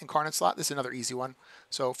Incarnon slot, this is another easy one.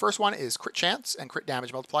 So first one is Crit Chance and Crit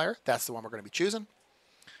Damage Multiplier. That's the one we're going to be choosing.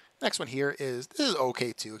 Next one here is, this is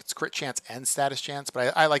okay too. It's Crit Chance and Status Chance,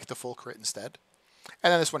 but I like the full crit instead.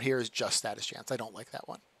 And then this one here is just Status Chance. I don't like that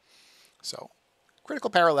one. So Critical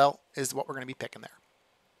Parallel is what we're going to be picking there.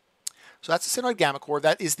 So that's the Synoid Gammacor.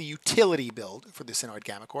 That is the utility build for the Synoid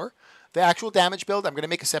Gammacor. The actual damage build, I'm going to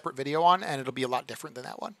make a separate video on, and it'll be a lot different than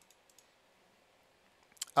that one.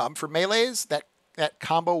 For melees, that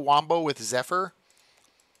combo wombo with Zephyr,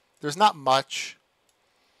 there's not much.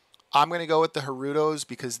 I'm going to go with the Harutos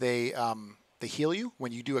because they they heal you.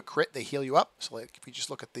 When you do a crit, they heal you up. So like if you just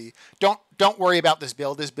look at the, don't worry about this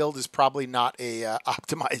build. This build is probably not a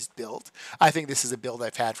optimized build. I think this is a build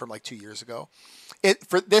I've had from like 2 years ago.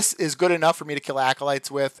 This is good enough for me to kill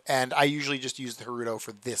acolytes with, and I usually just use the Haruto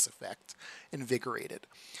for this effect, Invigorated.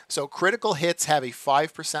 So critical hits have a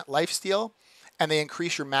 5% lifesteal, and they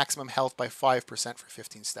increase your maximum health by 5% for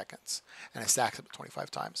 15 seconds, and it stacks up to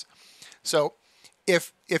 25 times. So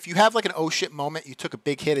if you have like an oh shit moment, you took a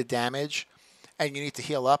big hit of damage, and you need to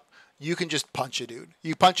heal up, you can just punch a dude.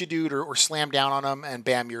 You punch a dude or slam down on him, and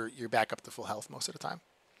bam, you're back up to full health most of the time.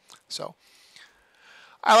 So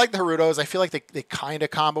I like the Harutos. I feel like they kind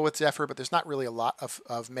of combo with Zephyr, but there's not really a lot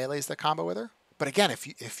of melees that combo with her. But again,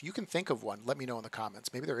 if you can think of one, let me know in the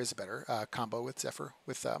comments. Maybe there is a better combo with Zephyr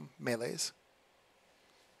with melees.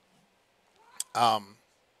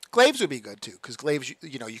 Glaives would be good too, because glaives,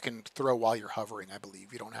 you can throw while you're hovering. I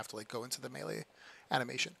believe you don't have to like go into the melee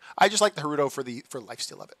animation. I just like the Haruto for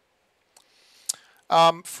lifesteal of it.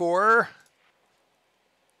 For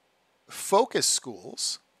focus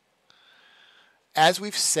schools, as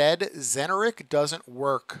we've said, Zeneric doesn't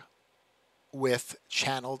work with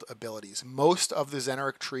channeled abilities. Most of the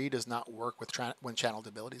Zeneric tree does not work with when channeled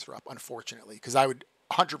abilities are up, unfortunately, because I would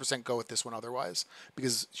 100% go with this one otherwise,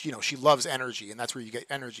 because she loves energy, and that's where you get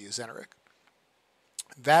energy is Zeneric.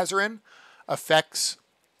 Vazarin affects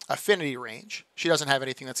affinity range. She doesn't have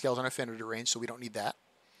anything that scales on affinity range, so we don't need that.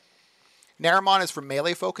 Naramon is for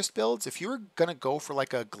melee focused builds. If you were going to go for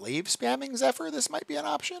like a glaive spamming Zephyr, this might be an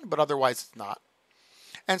option, but otherwise it's not.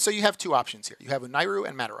 And so you have two options here. You have Unairu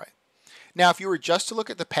and Matarai. Now, if you were just to look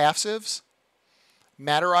at the passives,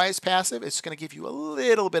 Matarai's passive is going to give you a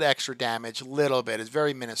little bit extra damage, little bit. It's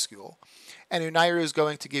very minuscule. And Unairu is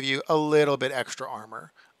going to give you a little bit extra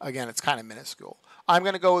armor. Again, it's kind of minuscule. I'm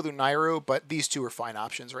going to go with Unairu, but these two are fine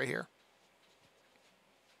options right here.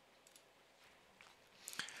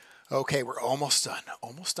 Okay, we're almost done.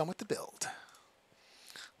 Almost done with the build.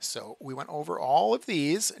 So we went over all of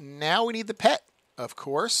these. Now we need the pet, of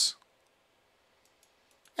course.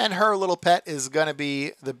 And her little pet is going to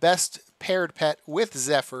be the best paired pet with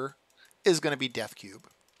Zephyr is going to be Death Cube.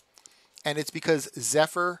 And it's because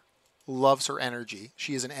Zephyr loves her energy.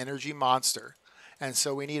 She is an energy monster. And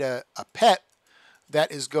so we need a pet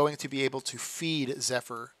that is going to be able to feed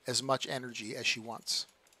Zephyr as much energy as she wants.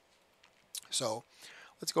 So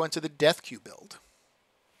let's go into the Death Cube build.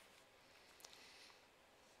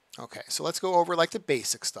 Okay, so let's go over like the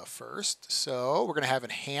basic stuff first. So we're going to have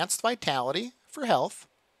Enhanced Vitality for health.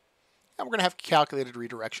 And we're going to have Calculated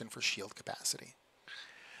Redirection for shield capacity.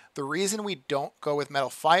 The reason we don't go with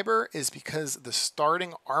Metal Fiber is because the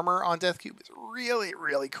starting armor on Death Cube is really,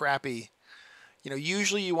 really crappy.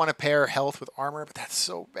 Usually you want to pair health with armor, but that's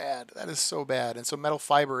so bad. That is so bad. And so Metal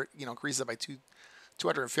Fiber, increases it by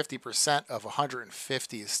 250% of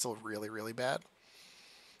 150 is still really, really bad.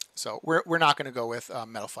 So we're not going to go with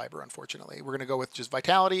Metal Fiber, unfortunately. We're going to go with just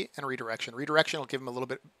Vitality and Redirection. Redirection will give him a little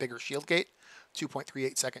bit bigger shield gate,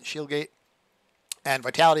 2.38 second shield gate. And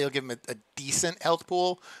Vitality will give him a decent health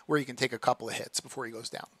pool where he can take a couple of hits before he goes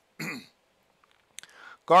down.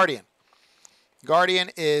 Guardian. Guardian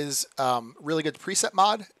is really good preset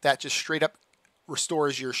mod that just straight up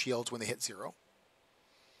restores your shields when they hit 0.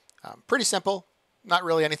 Pretty simple. Not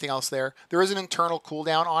really anything else there. There is an internal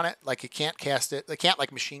cooldown on it. Like, it can't cast it. It can't,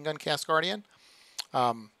 like, machine gun cast Guardian.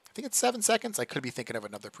 I think it's 7 seconds. I could be thinking of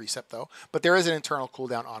another precept, though. But there is an internal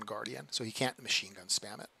cooldown on Guardian, so he can't machine gun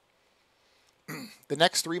spam it. The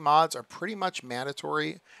next 3 mods are pretty much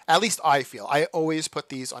mandatory. At least I feel. I always put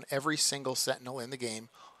these on every single Sentinel in the game,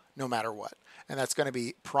 no matter what. And that's going to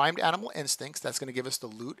be Primed Animal Instincts. That's going to give us the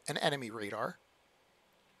loot and enemy radar.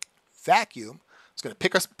 Vacuum. It's going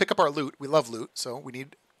to pick up our loot. We love loot, so we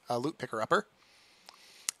need a loot picker-upper.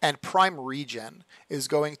 And Prime Regen is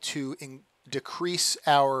going to decrease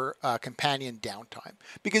our companion downtime.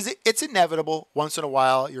 Because it's inevitable, once in a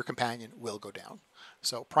while, your companion will go down.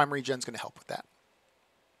 So Prime Regen is going to help with that.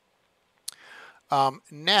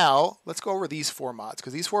 Now, let's go over these 4 mods,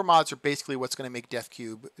 because these 4 mods are basically what's going to make Death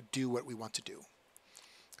Cube do what we want to do.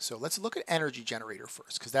 So let's look at Energy Generator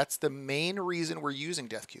first, because that's the main reason we're using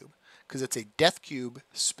Death Cube, because it's a Death Cube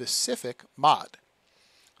specific mod.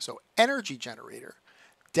 So Energy Generator.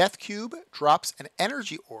 Death Cube drops an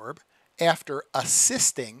energy orb after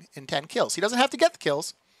assisting in 10 kills. He doesn't have to get the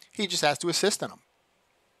kills. He just has to assist in them.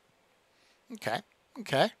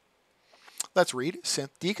 Okay. Let's read Synth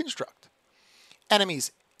Deconstruct.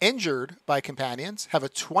 Enemies injured by companions have a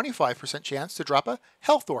 25% chance to drop a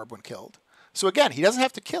health orb when killed. So again, he doesn't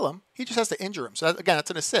have to kill him. He just has to injure him. So again,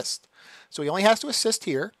 that's an assist. So he only has to assist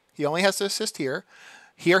here. He only has to assist here.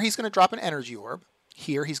 Here he's going to drop an energy orb.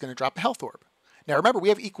 Here he's going to drop a health orb. Now remember, we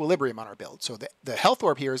have equilibrium on our build. So the health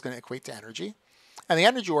orb here is going to equate to energy. And the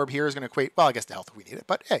energy orb here is going to equate, well, I guess to health if we need it.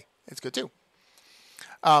 But hey, it's good too.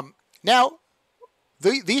 Now,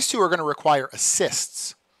 these two are going to require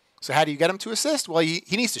assists. So how do you get him to assist? Well, he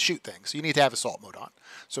needs to shoot things. So you need to have assault mode on.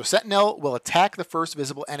 So Sentinel will attack the first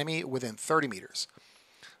visible enemy within 30 meters.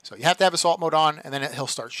 So you have to have assault mode on, and then he'll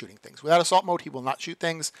start shooting things. Without assault mode, he will not shoot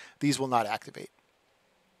things. These will not activate.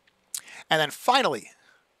 And then finally,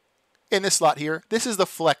 in this slot here, this is the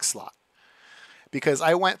flex slot. Because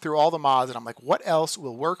I went through all the mods, and I'm like, what else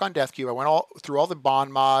will work on Deathcube? I went through all the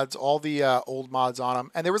bond mods, all the old mods on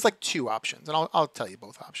them, and there was like 2 options. And I'll tell you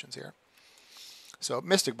both options here. So,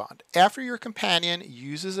 Mystic Bond. After your companion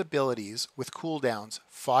uses abilities with cooldowns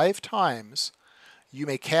 5 times, you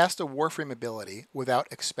may cast a Warframe ability without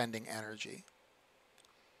expending energy.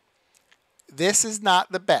 This is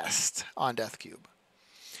not the best on Deathcube.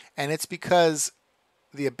 And it's because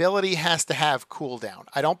the ability has to have cooldown.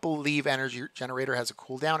 I don't believe Energy Generator has a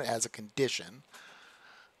cooldown. It has a condition.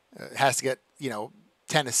 It has to get,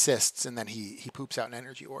 10 assists, and then he poops out an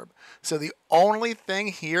energy orb. So the only thing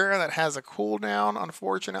here that has a cooldown,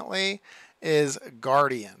 unfortunately, is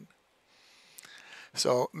Guardian.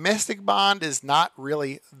 So Mystic Bond is not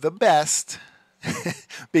really the best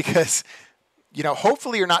because,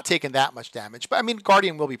 hopefully you're not taking that much damage. But I mean,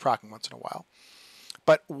 Guardian will be proccing once in a while.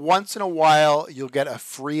 But once in a while, you'll get a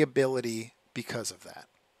free ability because of that.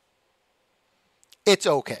 It's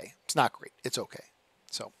okay. It's not great. It's okay.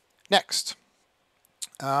 So next.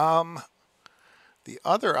 The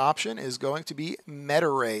other option is going to be Meta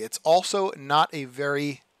Ray. It's also not a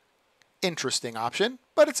very interesting option,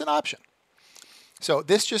 but it's an option. So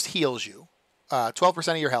this just heals you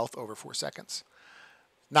 12% of your health over 4 seconds.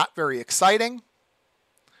 Not very exciting,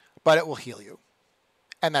 but it will heal you.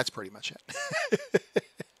 And that's pretty much it.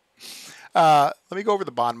 Let me go over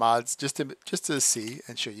the bond mods just to see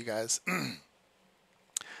and show you guys.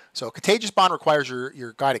 So Contagious Bond requires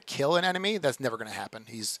your guy to kill an enemy. That's never going to happen.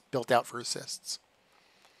 He's built out for assists.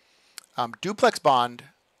 Duplex Bond,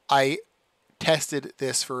 I tested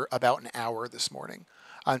this for about an hour this morning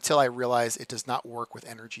until I realized it does not work with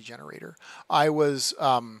Energy Generator. I was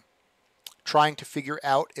trying to figure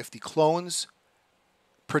out if the clones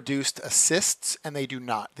produced assists, and they do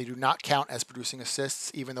not. They do not count as producing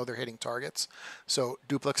assists, even though they're hitting targets. So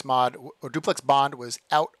Duplex Bond was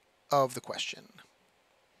out of the question.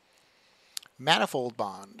 Manifold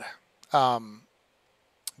Bond.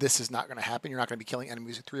 This is not going to happen. You're not going to be killing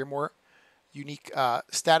enemies with 3 or more unique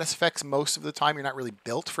status effects most of the time. You're not really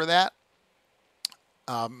built for that.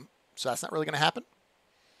 So that's not really going to happen.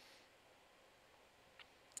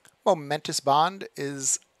 Momentous Bond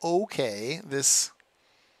is okay.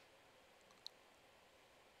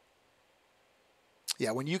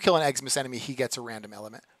 When you kill an Xmas enemy, he gets a random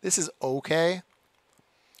element. This is okay.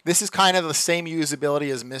 This is kind of the same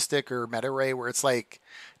usability as Mystic or Meta Ray, where it's like,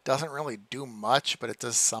 doesn't really do much, but it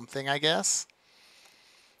does something, I guess.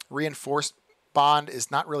 Reinforced Bond is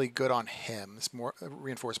not really good on him.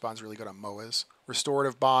 Reinforced Bond is really good on MOAs.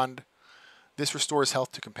 Restorative Bond, this restores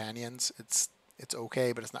health to companions. It's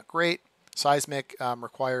okay, but it's not great. Seismic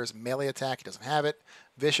requires melee attack. He doesn't have it.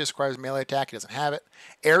 Vicious requires melee attack. He doesn't have it.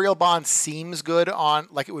 Aerial Bond seems good on,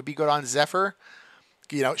 like it would be good on Zephyr.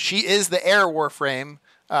 She is the air Warframe.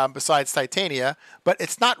 Besides Titania, but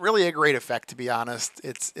it's not really a great effect, to be honest.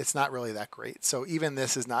 It's not really that great. So even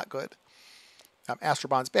this is not good. Astral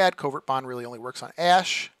Bond's bad. Covert Bond really only works on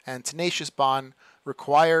Ash. And Tenacious Bond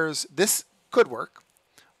requires, this could work,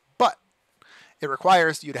 but it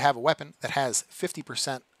requires you to have a weapon that has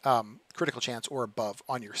 50% critical chance or above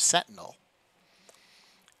on your Sentinel.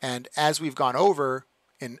 And as we've gone over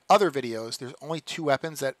in other videos, there's only 2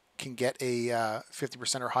 weapons that can get a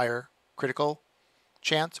 50% or higher critical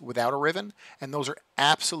chance without a Riven, and those are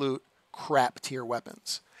absolute crap tier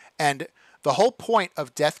weapons. And the whole point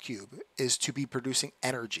of Deathcube is to be producing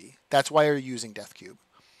energy. That's why you're using Deathcube.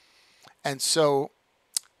 And so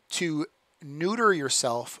to neuter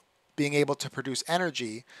yourself being able to produce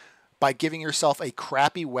energy by giving yourself a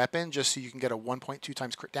crappy weapon just so you can get a 1.2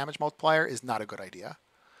 times crit damage multiplier is not a good idea.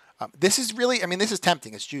 This is really, this is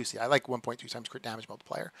tempting. It's juicy. I like 1.2 times crit damage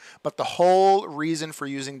multiplier. But the whole reason for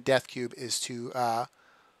using Deathcube is to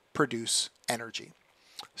produce energy.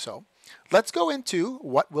 So let's go into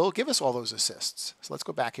what will give us all those assists. So let's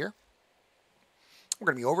go back here. We're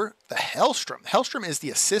going to be over the Hellstrom. Hellstrom is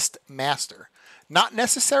the assist master. Not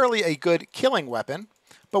necessarily a good killing weapon,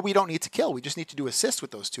 but we don't need to kill. We just need to do assist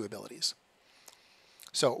with those 2 abilities.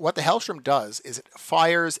 So what the Hellstrom does is it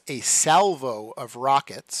fires a salvo of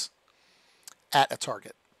rockets at a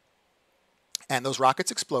target. And those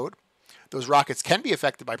rockets explode. Those rockets can be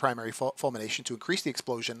affected by primary fulmination to increase the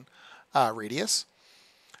explosion radius.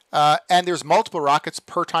 And there's multiple rockets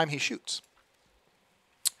per time he shoots.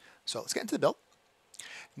 So let's get into the build.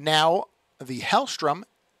 Now, the Hellstrom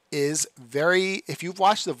is very, if you've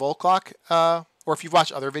watched the Volklock, or if you've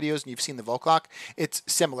watched other videos and you've seen the Volklock, it's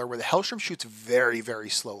similar, where the Hellstrom shoots very, very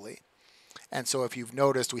slowly. And so if you've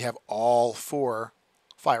noticed, we have all 4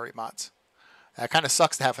 fire rate mods. It kind of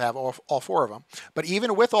sucks to have all 4 of them. But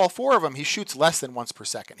even with all 4 of them, he shoots less than once per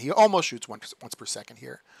second. He almost shoots once per second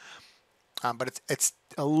here. But it's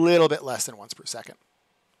a little bit less than once per second.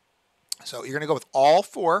 So you're going to go with all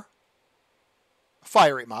 4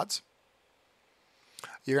 fire rate mods.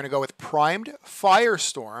 You're going to go with primed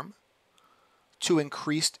firestorm to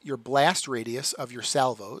increase your blast radius of your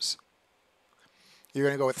salvos. You're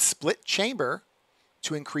going to go with split chamber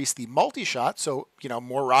to increase the multi-shot, so, you know,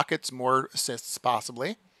 more rockets, more assists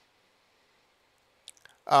possibly.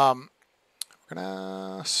 We're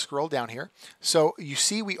going to scroll down here. So you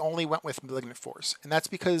see we only went with Malignant Force, and that's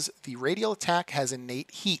because the radial attack has innate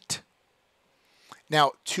heat.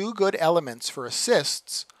 Now, 2 good elements for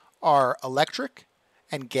assists are electric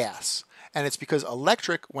and gas. And it's because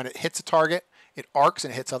electric, when it hits a target, it arcs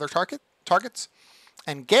and it hits other targets.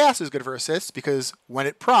 And gas is good for assists because when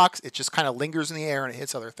it procs, it just kind of lingers in the air and it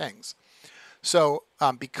hits other things. So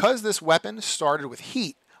because this weapon started with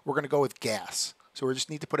heat, we're going to go with gas. So we just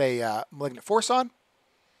need to put a Malignant Force on.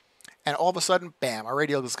 And all of a sudden, bam, our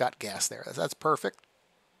radial has got gas there. That's perfect.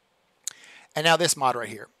 And now this mod right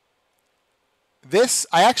here. This,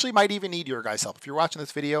 I actually might even need your guys' help. If you're watching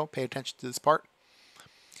this video, pay attention to this part.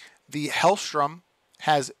 The Hellstrom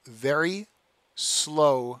has very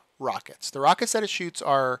slow rockets. The rockets that it shoots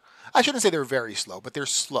are, I shouldn't say they're very slow, but they're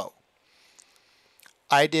slow.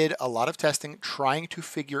 I did a lot of testing trying to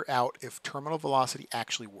figure out if terminal velocity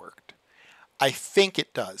actually worked. I think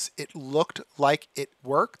it does. It looked like it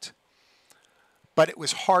worked, but it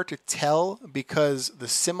was hard to tell because the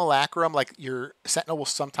simulacrum, like your Sentinel will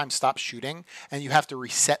sometimes stop shooting and you have to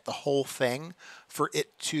reset the whole thing for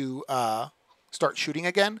it to start shooting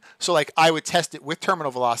again. So like I would test it with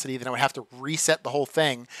terminal velocity, then I would have to reset the whole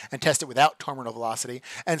thing and test it without terminal velocity.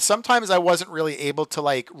 And sometimes I wasn't really able to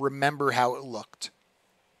like remember how it looked.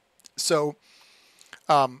 So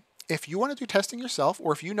if you want to do testing yourself,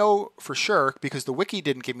 or if you know for sure, because the wiki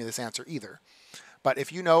didn't give me this answer either, but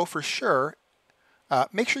if you know for sure,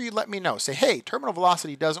 make sure you let me know. Say, hey, terminal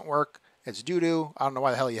velocity doesn't work. It's doo-doo. I don't know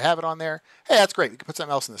why the hell you have it on there. Hey, that's great. We can put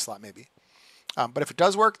something else in the slot maybe. But if it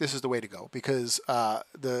does work, this is the way to go because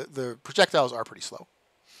the projectiles are pretty slow.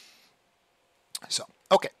 So,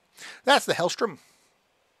 okay. That's the Hellstrom.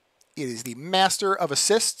 It is the master of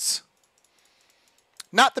assists.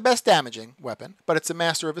 Not the best damaging weapon, but it's a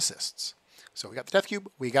master of assists. So we got the Death Cube.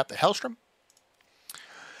 We got the Hellstrom.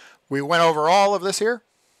 We went over all of this here.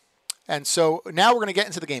 And so now we're going to get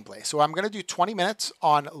into the gameplay. So I'm going to do 20 minutes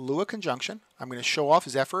on Lua Conjunction. I'm going to show off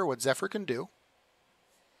Zephyr, what Zephyr can do.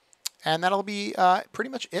 And that'll be pretty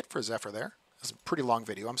much it for Zephyr there. It's a pretty long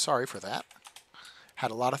video. I'm sorry for that.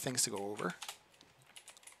 Had a lot of things to go over.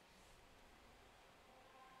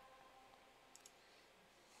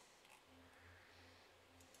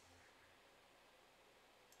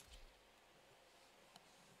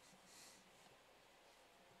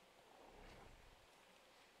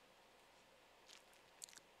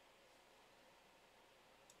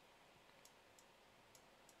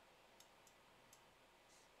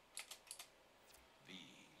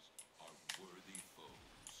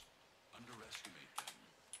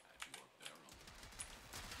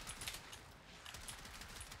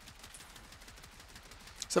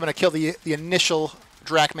 So I'm going to kill the initial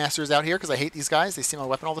Drac Masters out here because I hate these guys. They steal my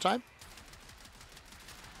weapon all the time.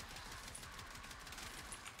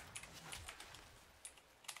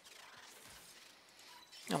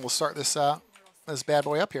 And we'll start this this bad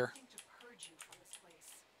boy up here.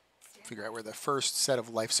 Figure out where the first set of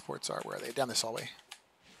life supports are. Where are they? Down this hallway.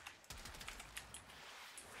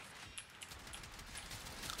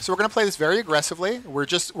 So we're going to play this very aggressively. We're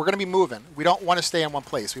going to be moving. We don't want to stay in one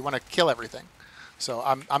place. We want to kill everything. So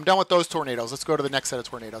I'm done with those tornadoes. Let's go to the next set of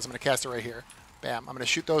tornadoes. I'm going to cast it right here. Bam. I'm going to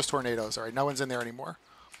shoot those tornadoes. All right, no one's in there anymore.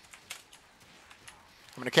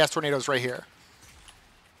 I'm going to cast tornadoes right here.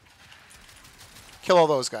 Kill all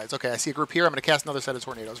those guys. Okay, I see a group here. I'm going to cast another set of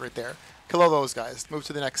tornadoes right there. Kill all those guys. Move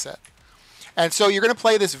to the next set. And so you're going to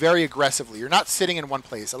play this very aggressively. You're not sitting in one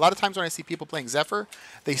place. A lot of times when I see people playing Zephyr,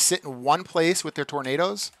 they sit in one place with their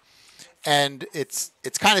tornadoes. And it's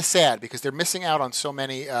kind of sad because they're missing out on so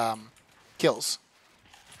many kills.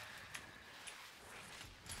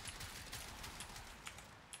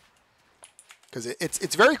 Because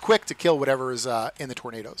it's very quick to kill whatever is in the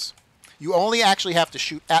tornadoes. You only actually have to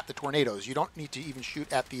shoot at the tornadoes. You don't need to even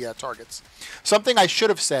shoot at the targets. Something I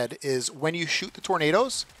should have said is when you shoot the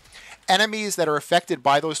tornadoes, enemies that are affected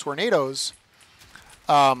by those tornadoes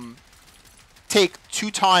take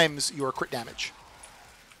 2 times your crit damage.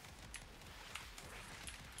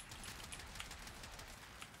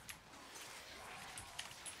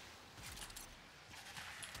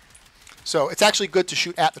 So it's actually good to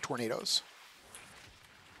shoot at the tornadoes.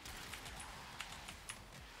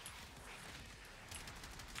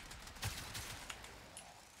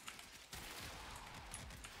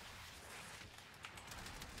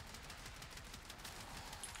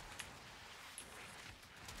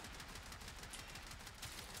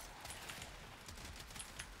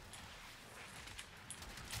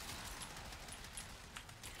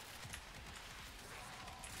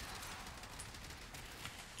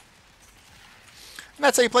 And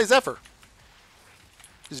that's how you play Zephyr.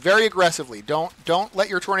 Just very aggressively. Don't let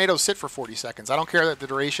your tornadoes sit for 40 seconds. I don't care that the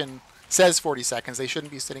duration says 40 seconds. They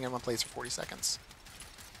shouldn't be sitting in one place for 40 seconds.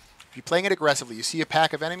 If you're playing it aggressively, you see a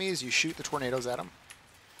pack of enemies, you shoot the tornadoes at them.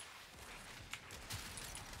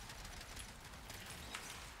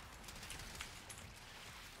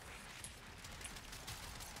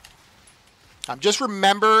 Just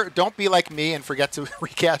remember, don't be like me and forget to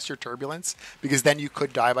recast your turbulence, because then you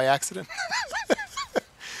could die by accident.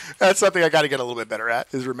 That's something I got to get a little bit better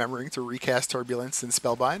at, is remembering to recast turbulence in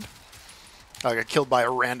Spellbind. I got killed by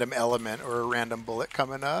a random element or a random bullet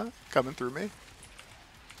coming through me.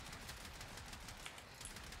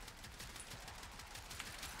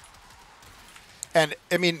 And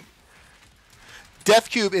I mean,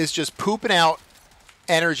 Death Cube is just pooping out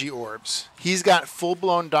energy orbs. He's got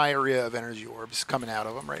full-blown diarrhea of energy orbs coming out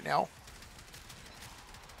of him right now.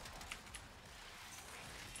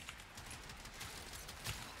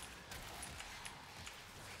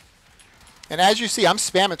 And as you see, I'm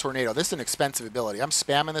spamming Tornado. This is an expensive ability. I'm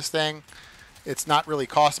spamming this thing. It's not really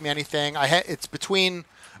costing me anything. It's between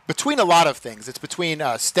a lot of things. It's between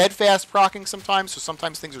Steadfast proccing sometimes, so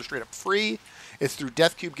sometimes things are straight up free. It's through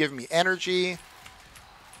Death Cube giving me energy.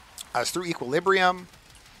 It's through Equilibrium.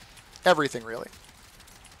 Everything, really.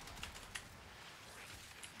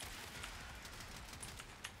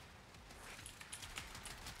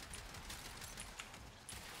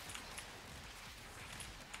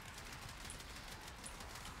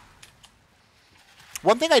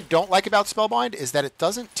 One thing I don't like about Spellbind is that it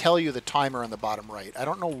doesn't tell you the timer on the bottom right. I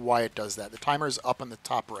don't know why it does that. The timer is up on the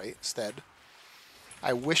top right instead.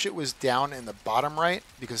 I wish it was down in the bottom right,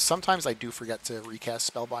 because sometimes I do forget to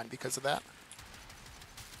recast Spellbind because of that.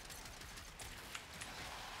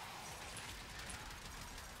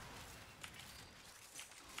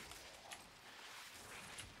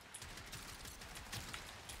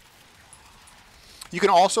 You can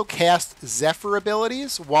also cast Zephyr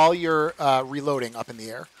abilities while you're reloading up in the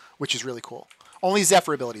air, which is really cool. Only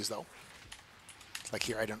Zephyr abilities, though. Like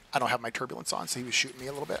here, I don't have my turbulence on, so he was shooting me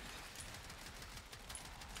a little bit.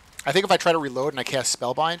 I think if I try to reload and I cast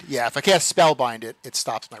Spellbind, yeah, if I cast Spellbind, it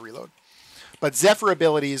stops my reload. But Zephyr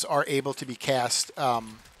abilities are able to be cast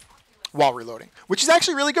while reloading, which is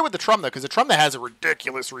actually really good with the Trumna, because the Trumna has a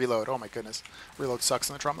ridiculous reload. Oh my goodness, reload sucks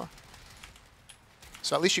in the Trumna.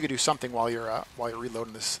 So at least you could do something while you're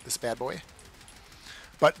reloading this bad boy.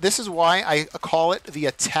 But this is why I call it the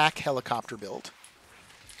attack helicopter build,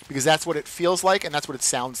 because that's what it feels like and that's what it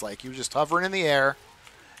sounds like. You're just hovering in the air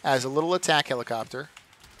as a little attack helicopter,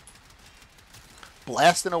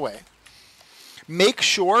 blasting away. Make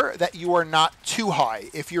sure that you are not too high.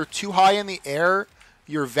 If you're too high in the air,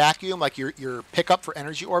 your vacuum, like your pickup for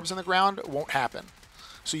energy orbs on the ground, won't happen.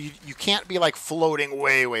 So you can't be like floating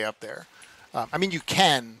way up there. I mean, you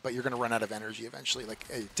can, but you're going to run out of energy eventually. Like,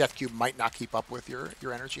 a Death Cube might not keep up with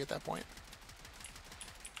your energy at that point.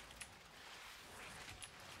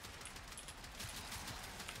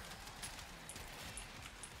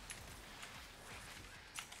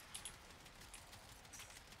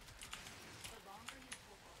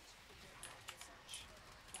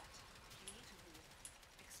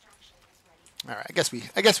 All right,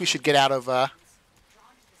 I guess we should get out of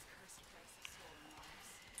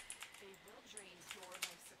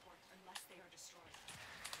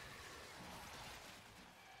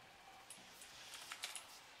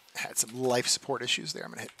had some life support issues there.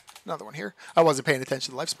 I'm going to hit another one here. I wasn't paying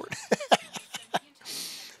attention to life support.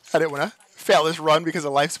 I didn't want to fail this run because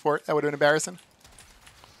of life support. That would have been embarrassing.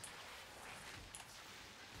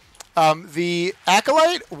 The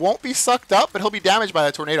Acolyte won't be sucked up, but he'll be damaged by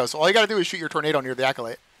that tornado. So all you got to do is shoot your tornado near the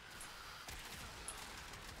Acolyte.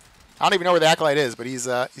 I don't even know where the Acolyte is, but he's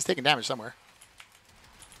taking damage somewhere.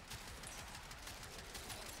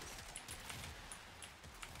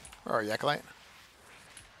 Where are you, Acolyte?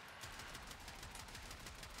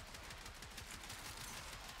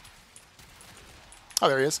 Oh,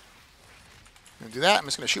 there he is. I'm gonna do that. I'm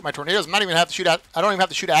just gonna shoot my tornadoes. I'm not even have to shoot at. I don't even have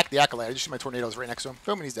to shoot at the Acolyte. I just shoot my tornadoes right next to him.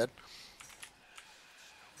 Boom, and he's dead.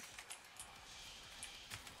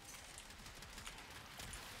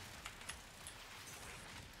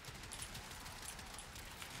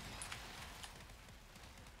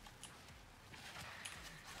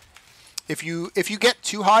 If you get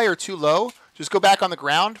too high or too low, just go back on the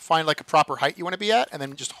ground, find like a proper height you want to be at, and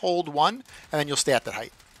then just hold one, and then you'll stay at that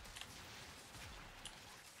height.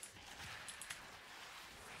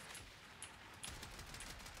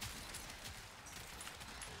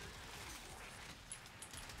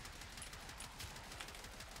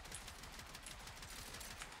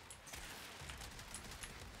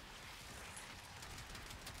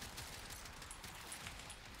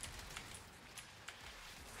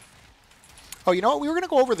 Oh, you know what? We were going to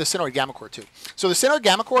go over the Synoid Gammacor too. So the Synoid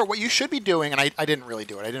Gammacor, what you should be doing, and I didn't really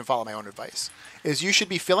do it, I didn't follow my own advice, is you should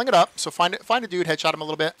be filling it up. So find a dude, headshot him a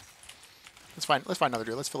little bit. Let's find another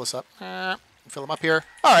dude. Let's fill this up. Fill him up here.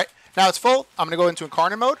 All right, now it's full. I'm going to go into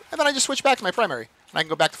Incarnon mode, and then I just switch back to my primary. And I can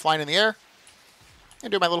go back to flying in the air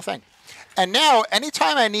and do my little thing. And now,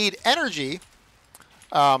 anytime I need energy,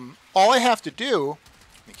 all I have to do,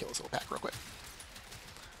 let me kill this little pack real quick.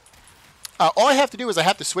 All I have to do is I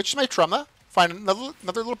have to switch to my Trumna, find another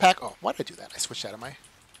little pack. Oh, why did I do that? I switched out of my...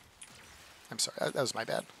 I'm sorry, that was my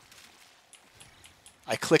bad.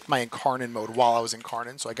 I clicked my Incarnon mode while I was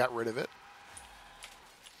Incarnon, so I got rid of it.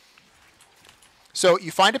 So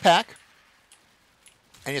you find a pack,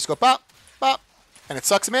 and you just go pop, pop, and it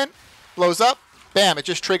sucks them in, blows up, bam, it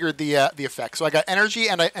just triggered the effect. So I got energy,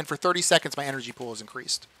 and for 30 seconds my energy pool is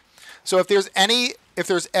increased. So if there's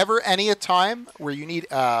ever any time where you need,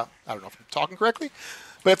 I don't know if I'm talking correctly,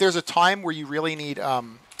 but if there's a time where you really need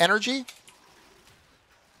energy,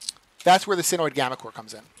 that's where the Synoid Gammacor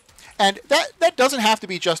comes in. And that doesn't have to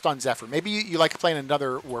be just on Zephyr. Maybe you like playing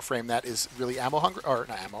another Warframe that is really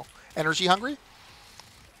energy hungry.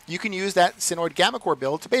 You can use that Synoid Gammacor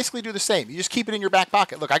build to basically do the same. You just keep it in your back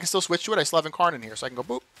pocket. Look, I can still switch to it. I still have Incarnon here, so I can go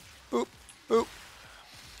boop, boop, boop.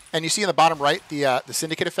 And you see in the bottom right the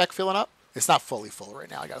Syndicate effect filling up. It's not fully full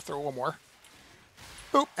right now. I got to throw one more.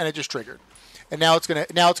 Boop, and it just triggered. And now it's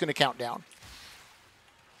gonna count down.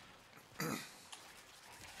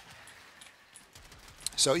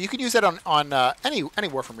 So you can use that on any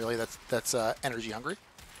Warframe really that's energy hungry.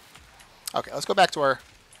 Okay, let's go back to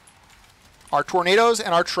our tornadoes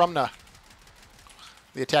and our Trumna,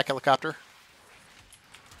 the attack helicopter.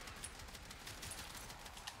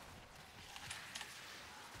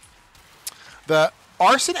 The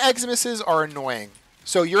Arson Eximuses are annoying.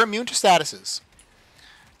 So you're immune to statuses.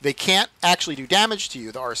 They can't actually do damage to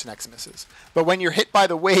you, the Arson Eximuses. But when you're hit by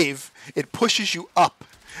the wave, it pushes you up.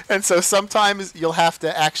 And so sometimes you'll have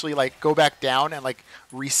to actually like go back down and like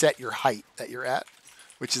reset your height that you're at,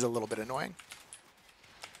 which is a little bit annoying.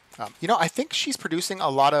 You know, I think she's producing a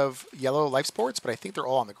lot of yellow life sports, but I think they're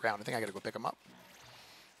all on the ground. I think I got to go pick them up.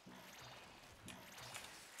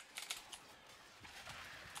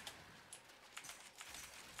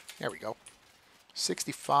 There we go.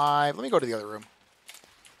 65. Let me go to the other room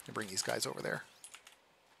and bring these guys over there.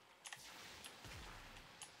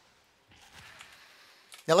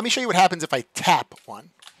 Now let me show you what happens if I tap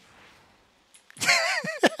one.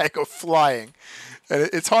 I go flying. And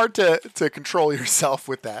it's hard to control yourself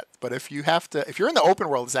with that. But if you're in the open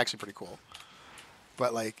world, it's actually pretty cool.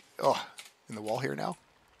 But like, oh, in the wall here now.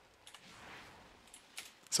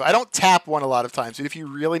 So I don't tap one a lot of times. But if you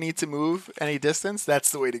really need to move any distance,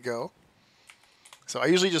 that's the way to go. So I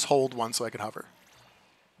usually just hold one so I can hover.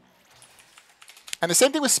 And the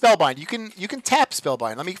same thing with Spellbind. You can tap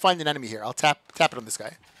Spellbind. Let me find an enemy here. I'll tap it on this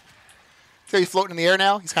guy. So he's floating in the air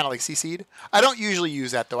now. He's kind of like CC'd. I don't usually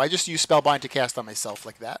use that, though. I just use Spellbind to cast on myself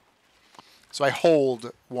like that. So I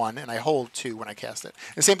hold one, and I hold two when I cast it.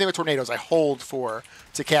 And the same thing with Tornadoes. I hold four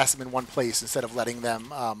to cast them in one place instead of letting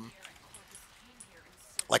them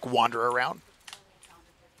like wander around.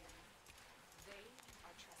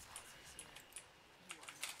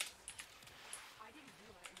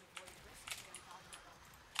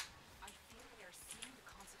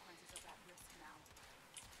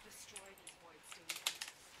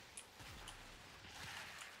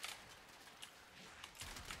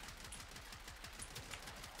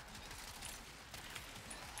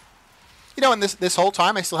 You know, and this whole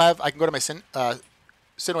time I can go to my Synoid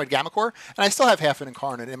Gammacor, and I still have half an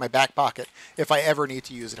Incarnon in my back pocket if I ever need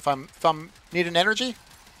to use it. If I'm needing energy,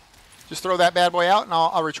 just throw that bad boy out and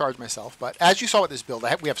I'll recharge myself. But as you saw with this build,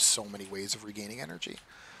 we have so many ways of regaining energy.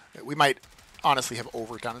 We might honestly have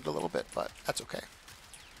overdone it a little bit, but that's okay.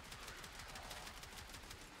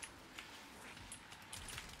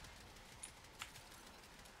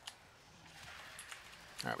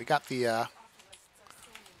 All right, we got the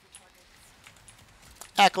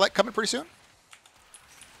Acolyte coming pretty soon.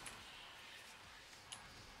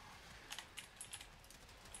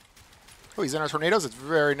 Oh, he's in our tornadoes. It's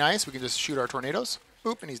very nice. We can just shoot our tornadoes.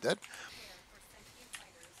 Oop, and he's dead.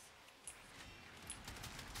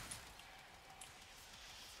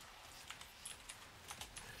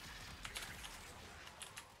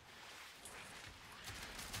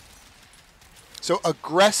 So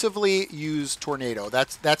aggressively use Tornado.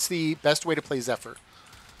 That's the best way to play Zephyr.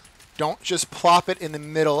 Don't just plop it in the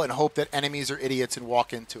middle and hope that enemies are idiots and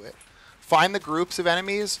walk into it. Find the groups of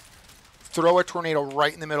enemies, throw a tornado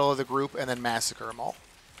right in the middle of the group, and then massacre them all.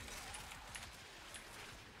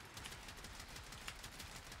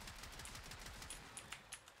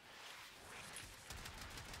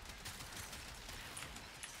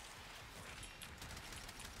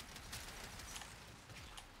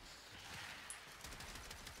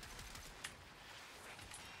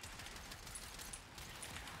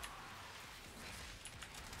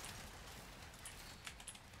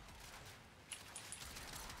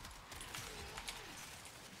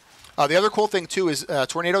 The other cool thing, too, is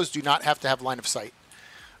tornadoes do not have to have line of sight.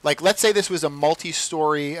 Like, let's say this was a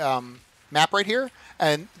multi-story map right here,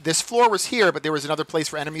 and this floor was here, but there was another place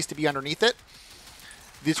for enemies to be underneath it.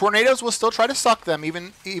 The tornadoes will still try to suck them,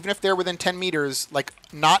 even if they're within 10 meters, like,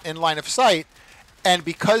 not in line of sight. And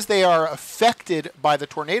because they are affected by the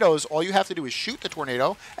tornadoes, all you have to do is shoot the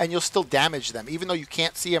tornado, and you'll still damage them, even though you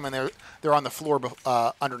can't see them and they're on the floor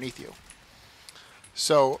underneath you.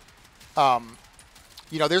 So...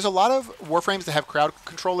 you know, there's a lot of Warframes that have crowd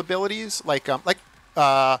control abilities, like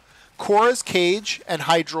Korra's Cage and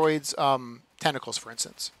Hydroid's Tentacles, for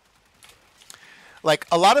instance. Like,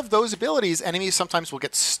 a lot of those abilities, enemies sometimes will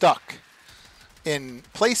get stuck in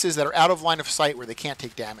places that are out of line of sight where they can't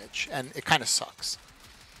take damage, and it kind of sucks.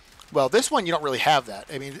 Well, this one, you don't really have that.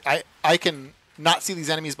 I mean, I can not see these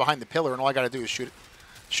enemies behind the pillar, and all I got to do is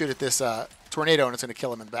shoot at this tornado, and it's going to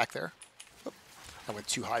kill him in the back there. Oh, I went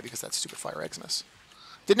too high because that stupid Fire Eximus.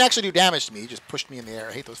 Didn't actually do damage to me, he just pushed me in the air.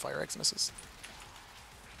 I hate those Fire Eximuses.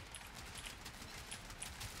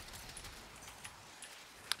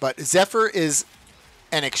 But Zephyr is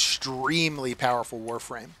an extremely powerful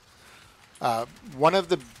Warframe. One of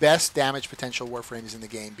the best damage potential Warframes in the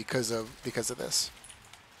game because of this.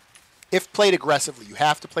 If played aggressively, you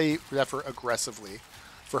have to play Zephyr aggressively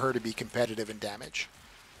for her to be competitive in damage.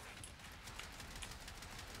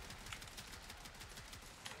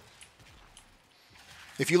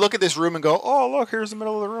 If you look at this room and go, "Oh, look, here's the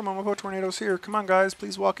middle of the room. I'm gonna put tornadoes here. Come on, guys,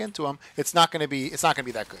 please walk into them." It's not gonna be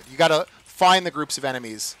that good. You gotta find the groups of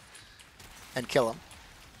enemies and kill them.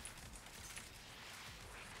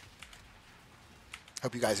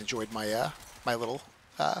 Hope you guys enjoyed my my little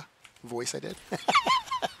voice I did,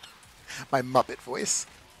 my Muppet voice.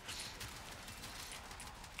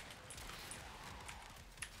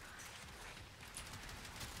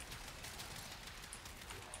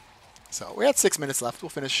 So we had 6 minutes left. We'll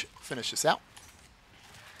finish this out.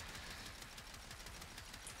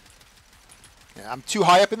 Yeah, I'm too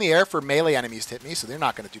high up in the air for melee enemies to hit me, so they're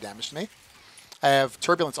not going to do damage to me. I have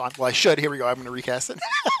Turbulence on. Well, I should. Here we go. I'm going to recast it.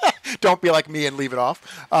 Don't be like me and leave it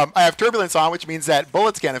off. I have Turbulence on, which means that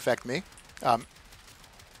bullets can't affect me.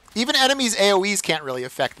 Even enemies' AoEs can't really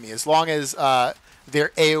affect me as long as their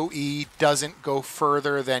AoE doesn't go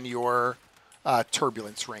further than your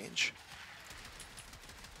Turbulence range.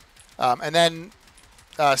 And then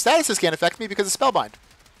statuses can't affect me because of Spellbind.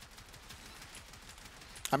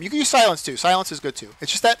 You can use Silence too. Silence is good too. It's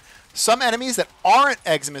just that some enemies that aren't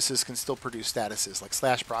Eximuses can still produce statuses, like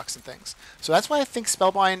Slash procs and things. So that's why I think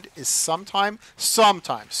Spellbind is sometimes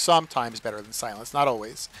better than Silence. Not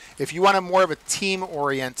always. If you want a more of a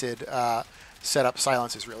team-oriented setup,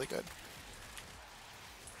 Silence is really good.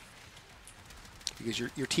 Because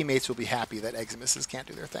your teammates will be happy that Eximuses can't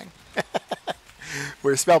do their thing.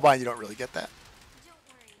 Whereas Spellbind, you don't really get that.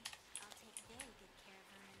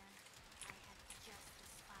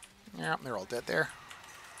 Yeah, they're all dead there.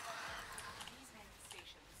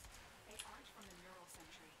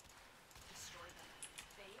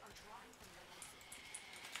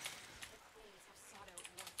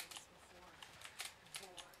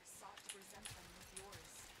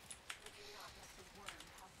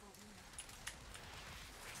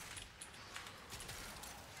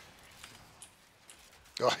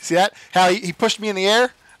 Oh, see that? How he pushed me in the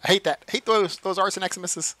air? I hate that. I hate those Arson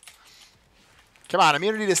Eximuses. Come on,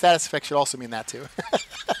 immunity to status effects should also mean that too.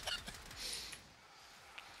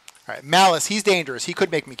 All All right, Malice, he's dangerous. He could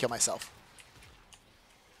make me kill myself.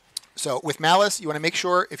 So with Malice, you want to make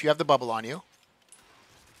sure if you have the bubble on you.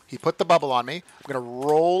 He put the bubble on me. I'm going to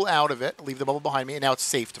roll out of it, leave the bubble behind me, and now it's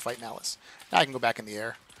safe to fight Malice. Now I can go back in the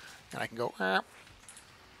air, and I can go, and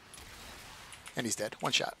he's dead.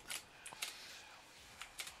 One shot.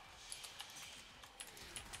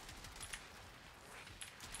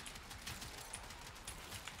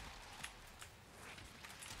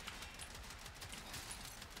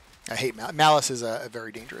 I hate Malice is a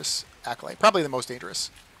very dangerous acolyte. Probably the most dangerous.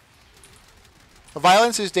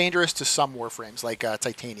 Violence is dangerous to some Warframes, like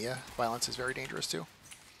Titania. Violence is very dangerous too.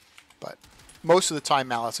 But most of the time,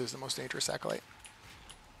 Malice is the most dangerous acolyte.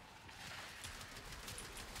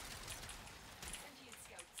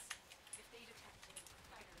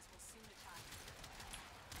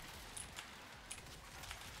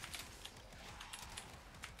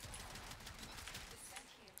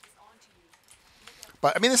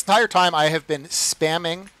 But I mean, this entire time I have been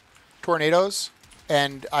spamming tornadoes,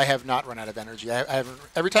 and I have not run out of energy. I haven't.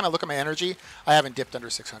 Every time I look at my energy, I haven't dipped under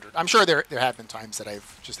 600. I'm sure there have been times that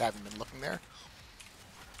I've just haven't been looking there.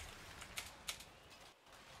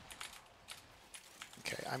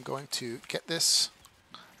 Okay, I'm going to get this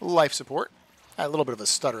life support. I had a little bit of a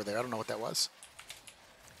stutter there. I don't know what that was.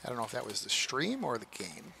 I don't know if that was the stream or the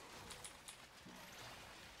game.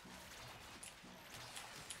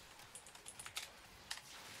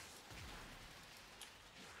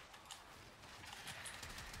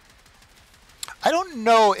 I don't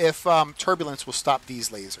know if turbulence will stop these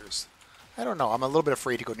lasers. I don't know. I'm a little bit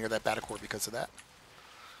afraid to go near that Gammacor because of that.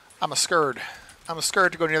 I'm scared. I'm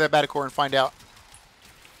scared to go near that Gammacor and find out.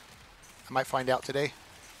 I might find out today.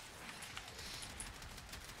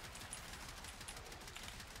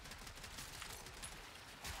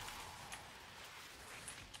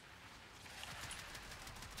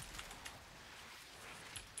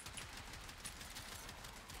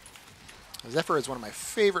 Zephyr is one of my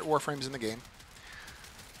favorite Warframes in the game.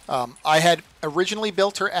 I had originally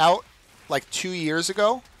built her out like 2 years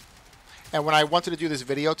ago, and when I wanted to do this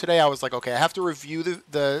video today, I was like, okay, I have to review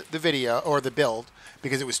the video or the build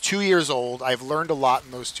because it was 2 years old. I've learned a lot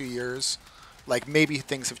in those 2 years. Like maybe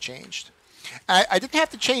things have changed. I didn't have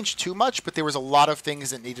to change too much, but there was a lot of things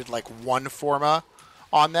that needed like one forma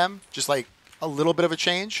on them, just like a little bit of a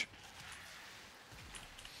change.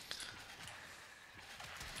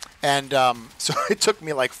 And so it took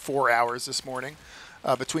me like 4 hours this morning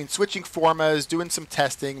between switching formas, doing some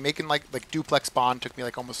testing, making like duplex bond took me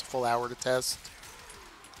like almost a full hour to test.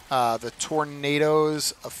 The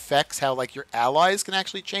tornadoes affects how like your allies can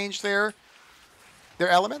actually change their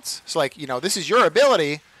elements. So like, you know, this is your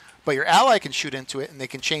ability, but your ally can shoot into it and they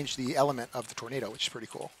can change the element of the tornado, which is pretty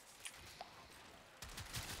cool.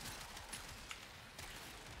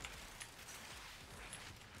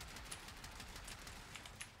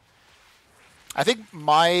 I think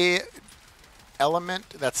my element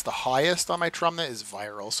that's the highest on my Trumna is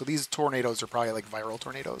viral. So these tornadoes are probably like viral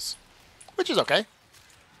tornadoes, which is okay.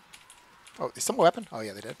 Oh, is some weapon? Oh,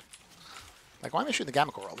 yeah, they did. Like, why am I shooting the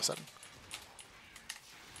Gammacor all of a sudden?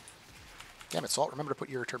 Damn it, Salt. Remember to put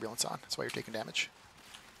your turbulence on. That's why you're taking damage.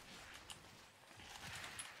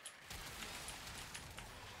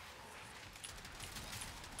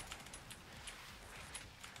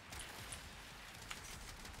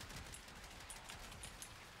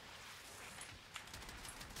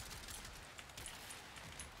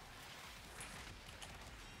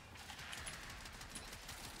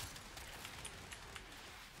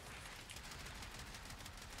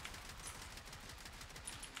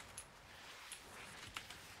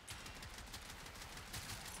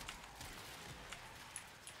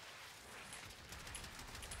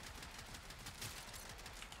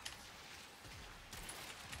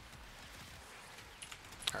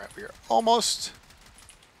 All right, we are almost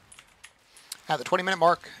at the 20-minute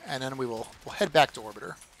mark, and then we'll head back to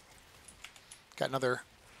Orbiter. Got another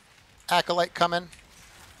Acolyte coming.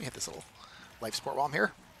 Let me hit this little life support while I'm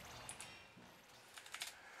here.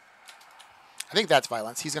 I think that's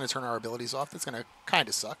violence. He's going to turn our abilities off. That's going to kind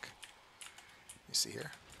of suck. Let me see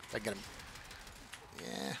here. If I can get him.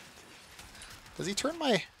 Yeah. Does he turn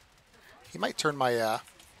my... He might turn my...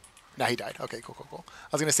 No, he died. Okay, cool, cool, cool. I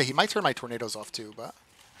was going to say he might turn my tornadoes off too, but...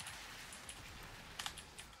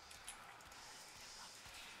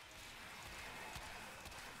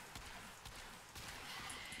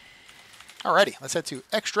 Alrighty, let's head to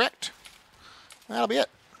extract. That'll be it.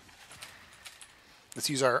 Let's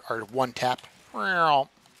use our one tap. Oh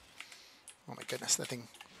my goodness, that thing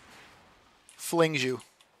flings you.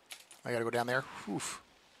 I gotta go down there. Oof.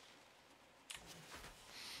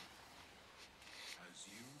 As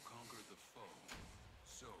you conquer the foe,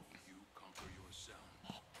 so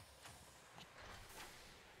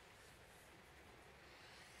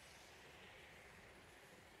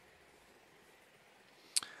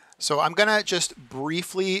So I'm going to just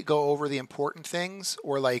briefly go over the important things,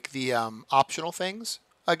 or like the optional things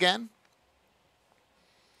again.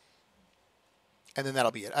 And then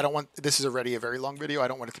that'll be it. I don't want, this is already a very long video. I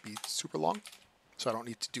don't want it to be super long, so I don't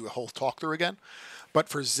need to do a whole talk through again. But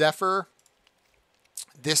for Zephyr,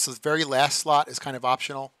 this very last slot is kind of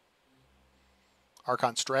optional.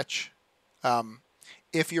 Archon Stretch.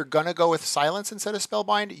 If you're going to go with Silence instead of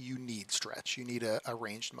Spellbind, you need Stretch. You need a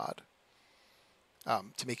ranged mod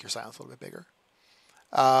to make your Silence a little bit bigger.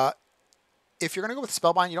 If you're going to go with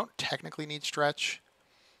Spellbind, you don't technically need Stretch.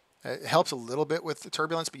 It helps a little bit with the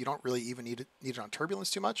Turbulence, but you don't really even need it on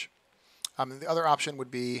Turbulence too much. And the other option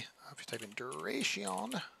would be, if you type in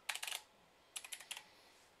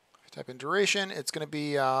Duration, it's going to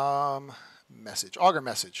be Message. Augur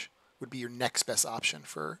Message would be your next best option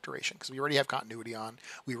for Duration, because we already have Continuity on.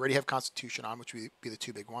 We already have Constitution on, which would be the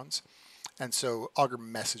two big ones. And so Augur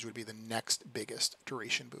Message would be the next biggest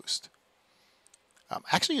Duration boost. I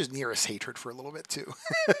actually used Nearest Hatred for a little bit too,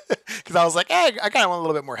 because I was like, I kind of want a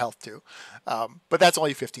little bit more health too. But that's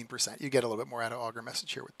only 15%. You get a little bit more out of Augur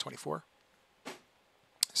Message here with 24.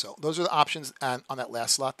 So those are the options on that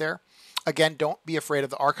last slot there. Again, don't be afraid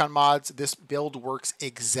of the Archon mods. This build works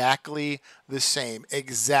exactly the same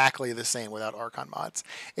without Archon mods.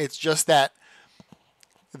 It's just that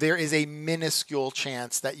there is a minuscule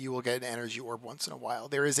chance that you will get an energy orb once in a while.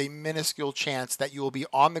 There is a minuscule chance that you will be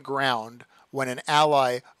on the ground when an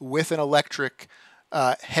ally with an electric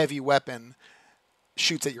heavy weapon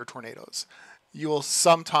shoots at your tornadoes. You will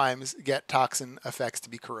sometimes get toxin effects to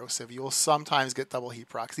be corrosive. You will sometimes get double heat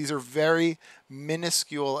procs. These are very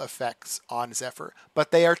minuscule effects on Zephyr,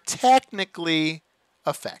 but they are technically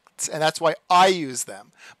effects, and that's why I use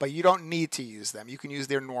them. But you don't need to use them. You can use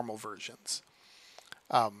their normal versions.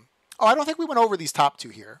 Oh, I don't think we went over these top two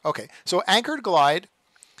here. Okay, so Anchored Glide.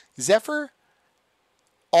 Zephyr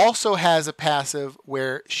also has a passive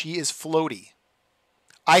where she is floaty.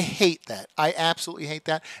 I hate that. I absolutely hate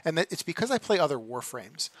that. And it's because I play other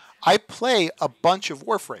Warframes. I play a bunch of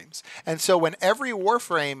Warframes. And so when every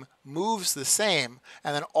Warframe moves the same,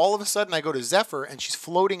 and then all of a sudden I go to Zephyr and she's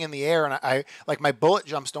floating in the air, and I like my bullet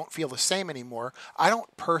jumps don't feel the same anymore, I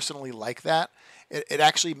don't personally like that. It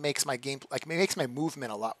actually makes my game, like, it makes my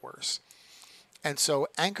movement a lot worse. And so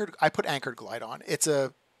I put Anchored Glide on. It's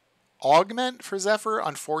a augment for Zephyr,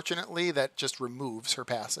 unfortunately, that just removes her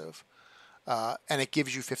passive. And it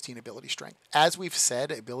gives you 15 ability strength. As we've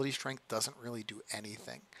said, ability strength doesn't really do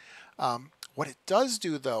anything. What it does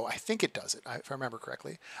do, though, I think it does it, if I remember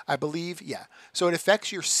correctly. I believe, yeah. So it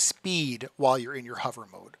affects your speed while you're in your hover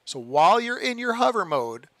mode. So while you're in your hover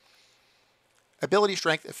mode, ability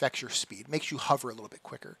strength affects your speed, makes you hover a little bit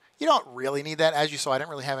quicker. You don't really need that. As you saw, I didn't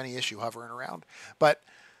really have any issue hovering around. But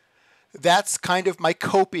that's kind of my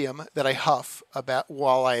copium that I huff about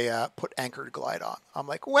while I put Anchored Glide on. I'm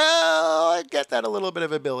like, well, I get that a little bit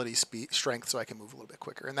of ability strength so I can move a little bit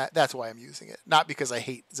quicker. And that's why I'm using it. Not because I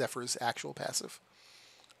hate Zephyr's actual passive.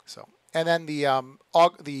 So, and then the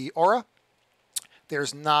Aura,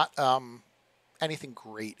 there's not anything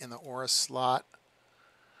great in the Aura slot.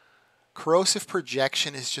 Corrosive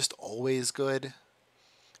Projection is just always good.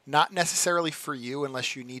 Not necessarily for you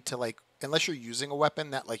unless you need to, unless you're using a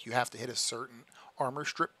weapon that, you have to hit a certain armor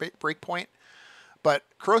strip breakpoint. But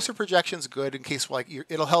Corrosive Projection's good in case,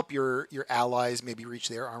 it'll help your allies maybe reach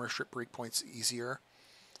their armor strip breakpoints easier.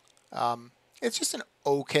 It's just an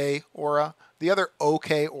okay aura. The other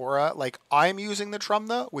okay aura, I'm using the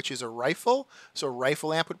Trumna, which is a rifle, so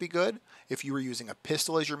Rifle Amp would be good. If you were using a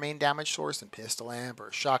pistol as your main damage source, then Pistol Amp, or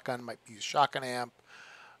a shotgun might use Shotgun Amp.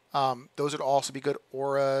 Those would also be good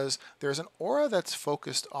auras. There's an aura that's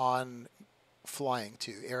focused on flying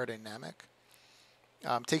too, aerodynamic.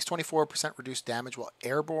 Takes 24% reduced damage while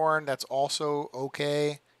airborne. That's also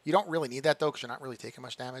okay. You don't really need that though, because you're not really taking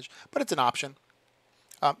much damage, but it's an option.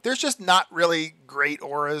 There's just not really great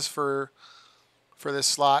auras for this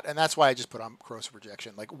slot, and that's why I just put on Corrosive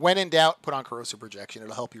Projection. When in doubt, put on Corrosive Projection.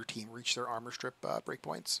 It'll help your team reach their armor strip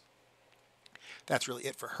breakpoints. That's really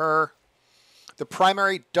it for her. The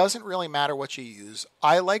primary doesn't really matter what you use.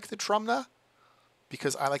 I like the Trumna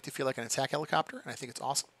because I like to feel like an attack helicopter, and I think it's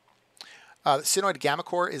awesome. Synoid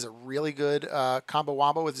Gammacor is a really good combo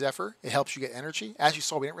wombo with Zephyr. It helps you get energy. As you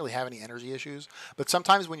saw, we didn't really have any energy issues, but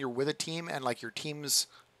sometimes when you're with a team and your team's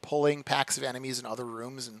pulling packs of enemies in other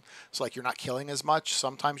rooms, and so you're not killing as much,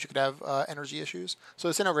 sometimes you could have energy issues. So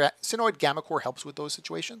the Synoid Gammacor helps with those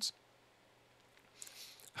situations.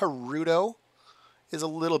 Haruto is a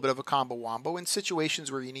little bit of a combo wombo. In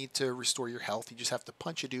situations where you need to restore your health, you just have to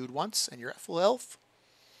punch a dude once and you're at full health.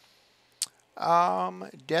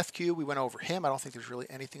 Death Cube, we went over him. I don't think there's really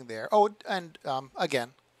anything there. Oh, and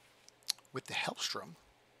again, with the Hellstrom.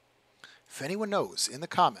 If anyone knows in the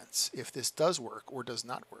comments if this does work or does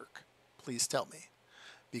not work, please tell me.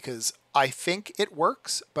 Because I think it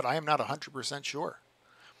works, but I am not 100% sure.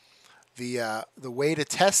 The way to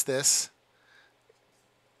test this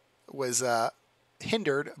was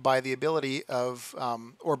hindered by the ability of,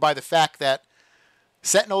 or by the fact that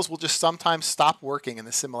Sentinels will just sometimes stop working in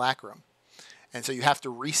the simulacrum. And so you have to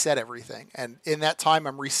reset everything. And in that time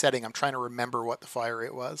I'm resetting, I'm trying to remember what the fire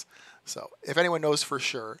rate was. So if anyone knows for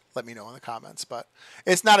sure, let me know in the comments. But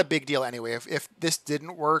it's not a big deal anyway. If this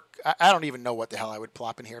didn't work, I don't even know what the hell I would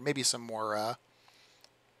plop in here. Maybe some more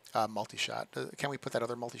multi-shot. Can we put that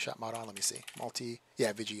other multi-shot mod on? Let me see.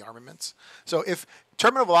 Yeah, Vigi armaments. So if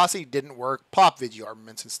terminal velocity didn't work, plop Vigi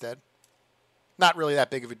armaments instead. Not really that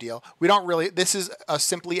big of a deal. We don't really, this is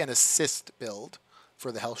simply an assist build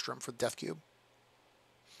for the Hellstrom, for the Death Cube.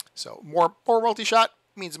 So more multi-shot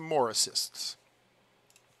means more assists.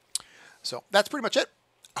 So that's pretty much it.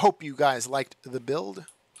 Hope you guys liked the build.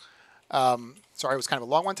 Sorry it was kind of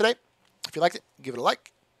a long one today. If you liked it, give it a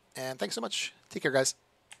like. And thanks so much. Take care, guys.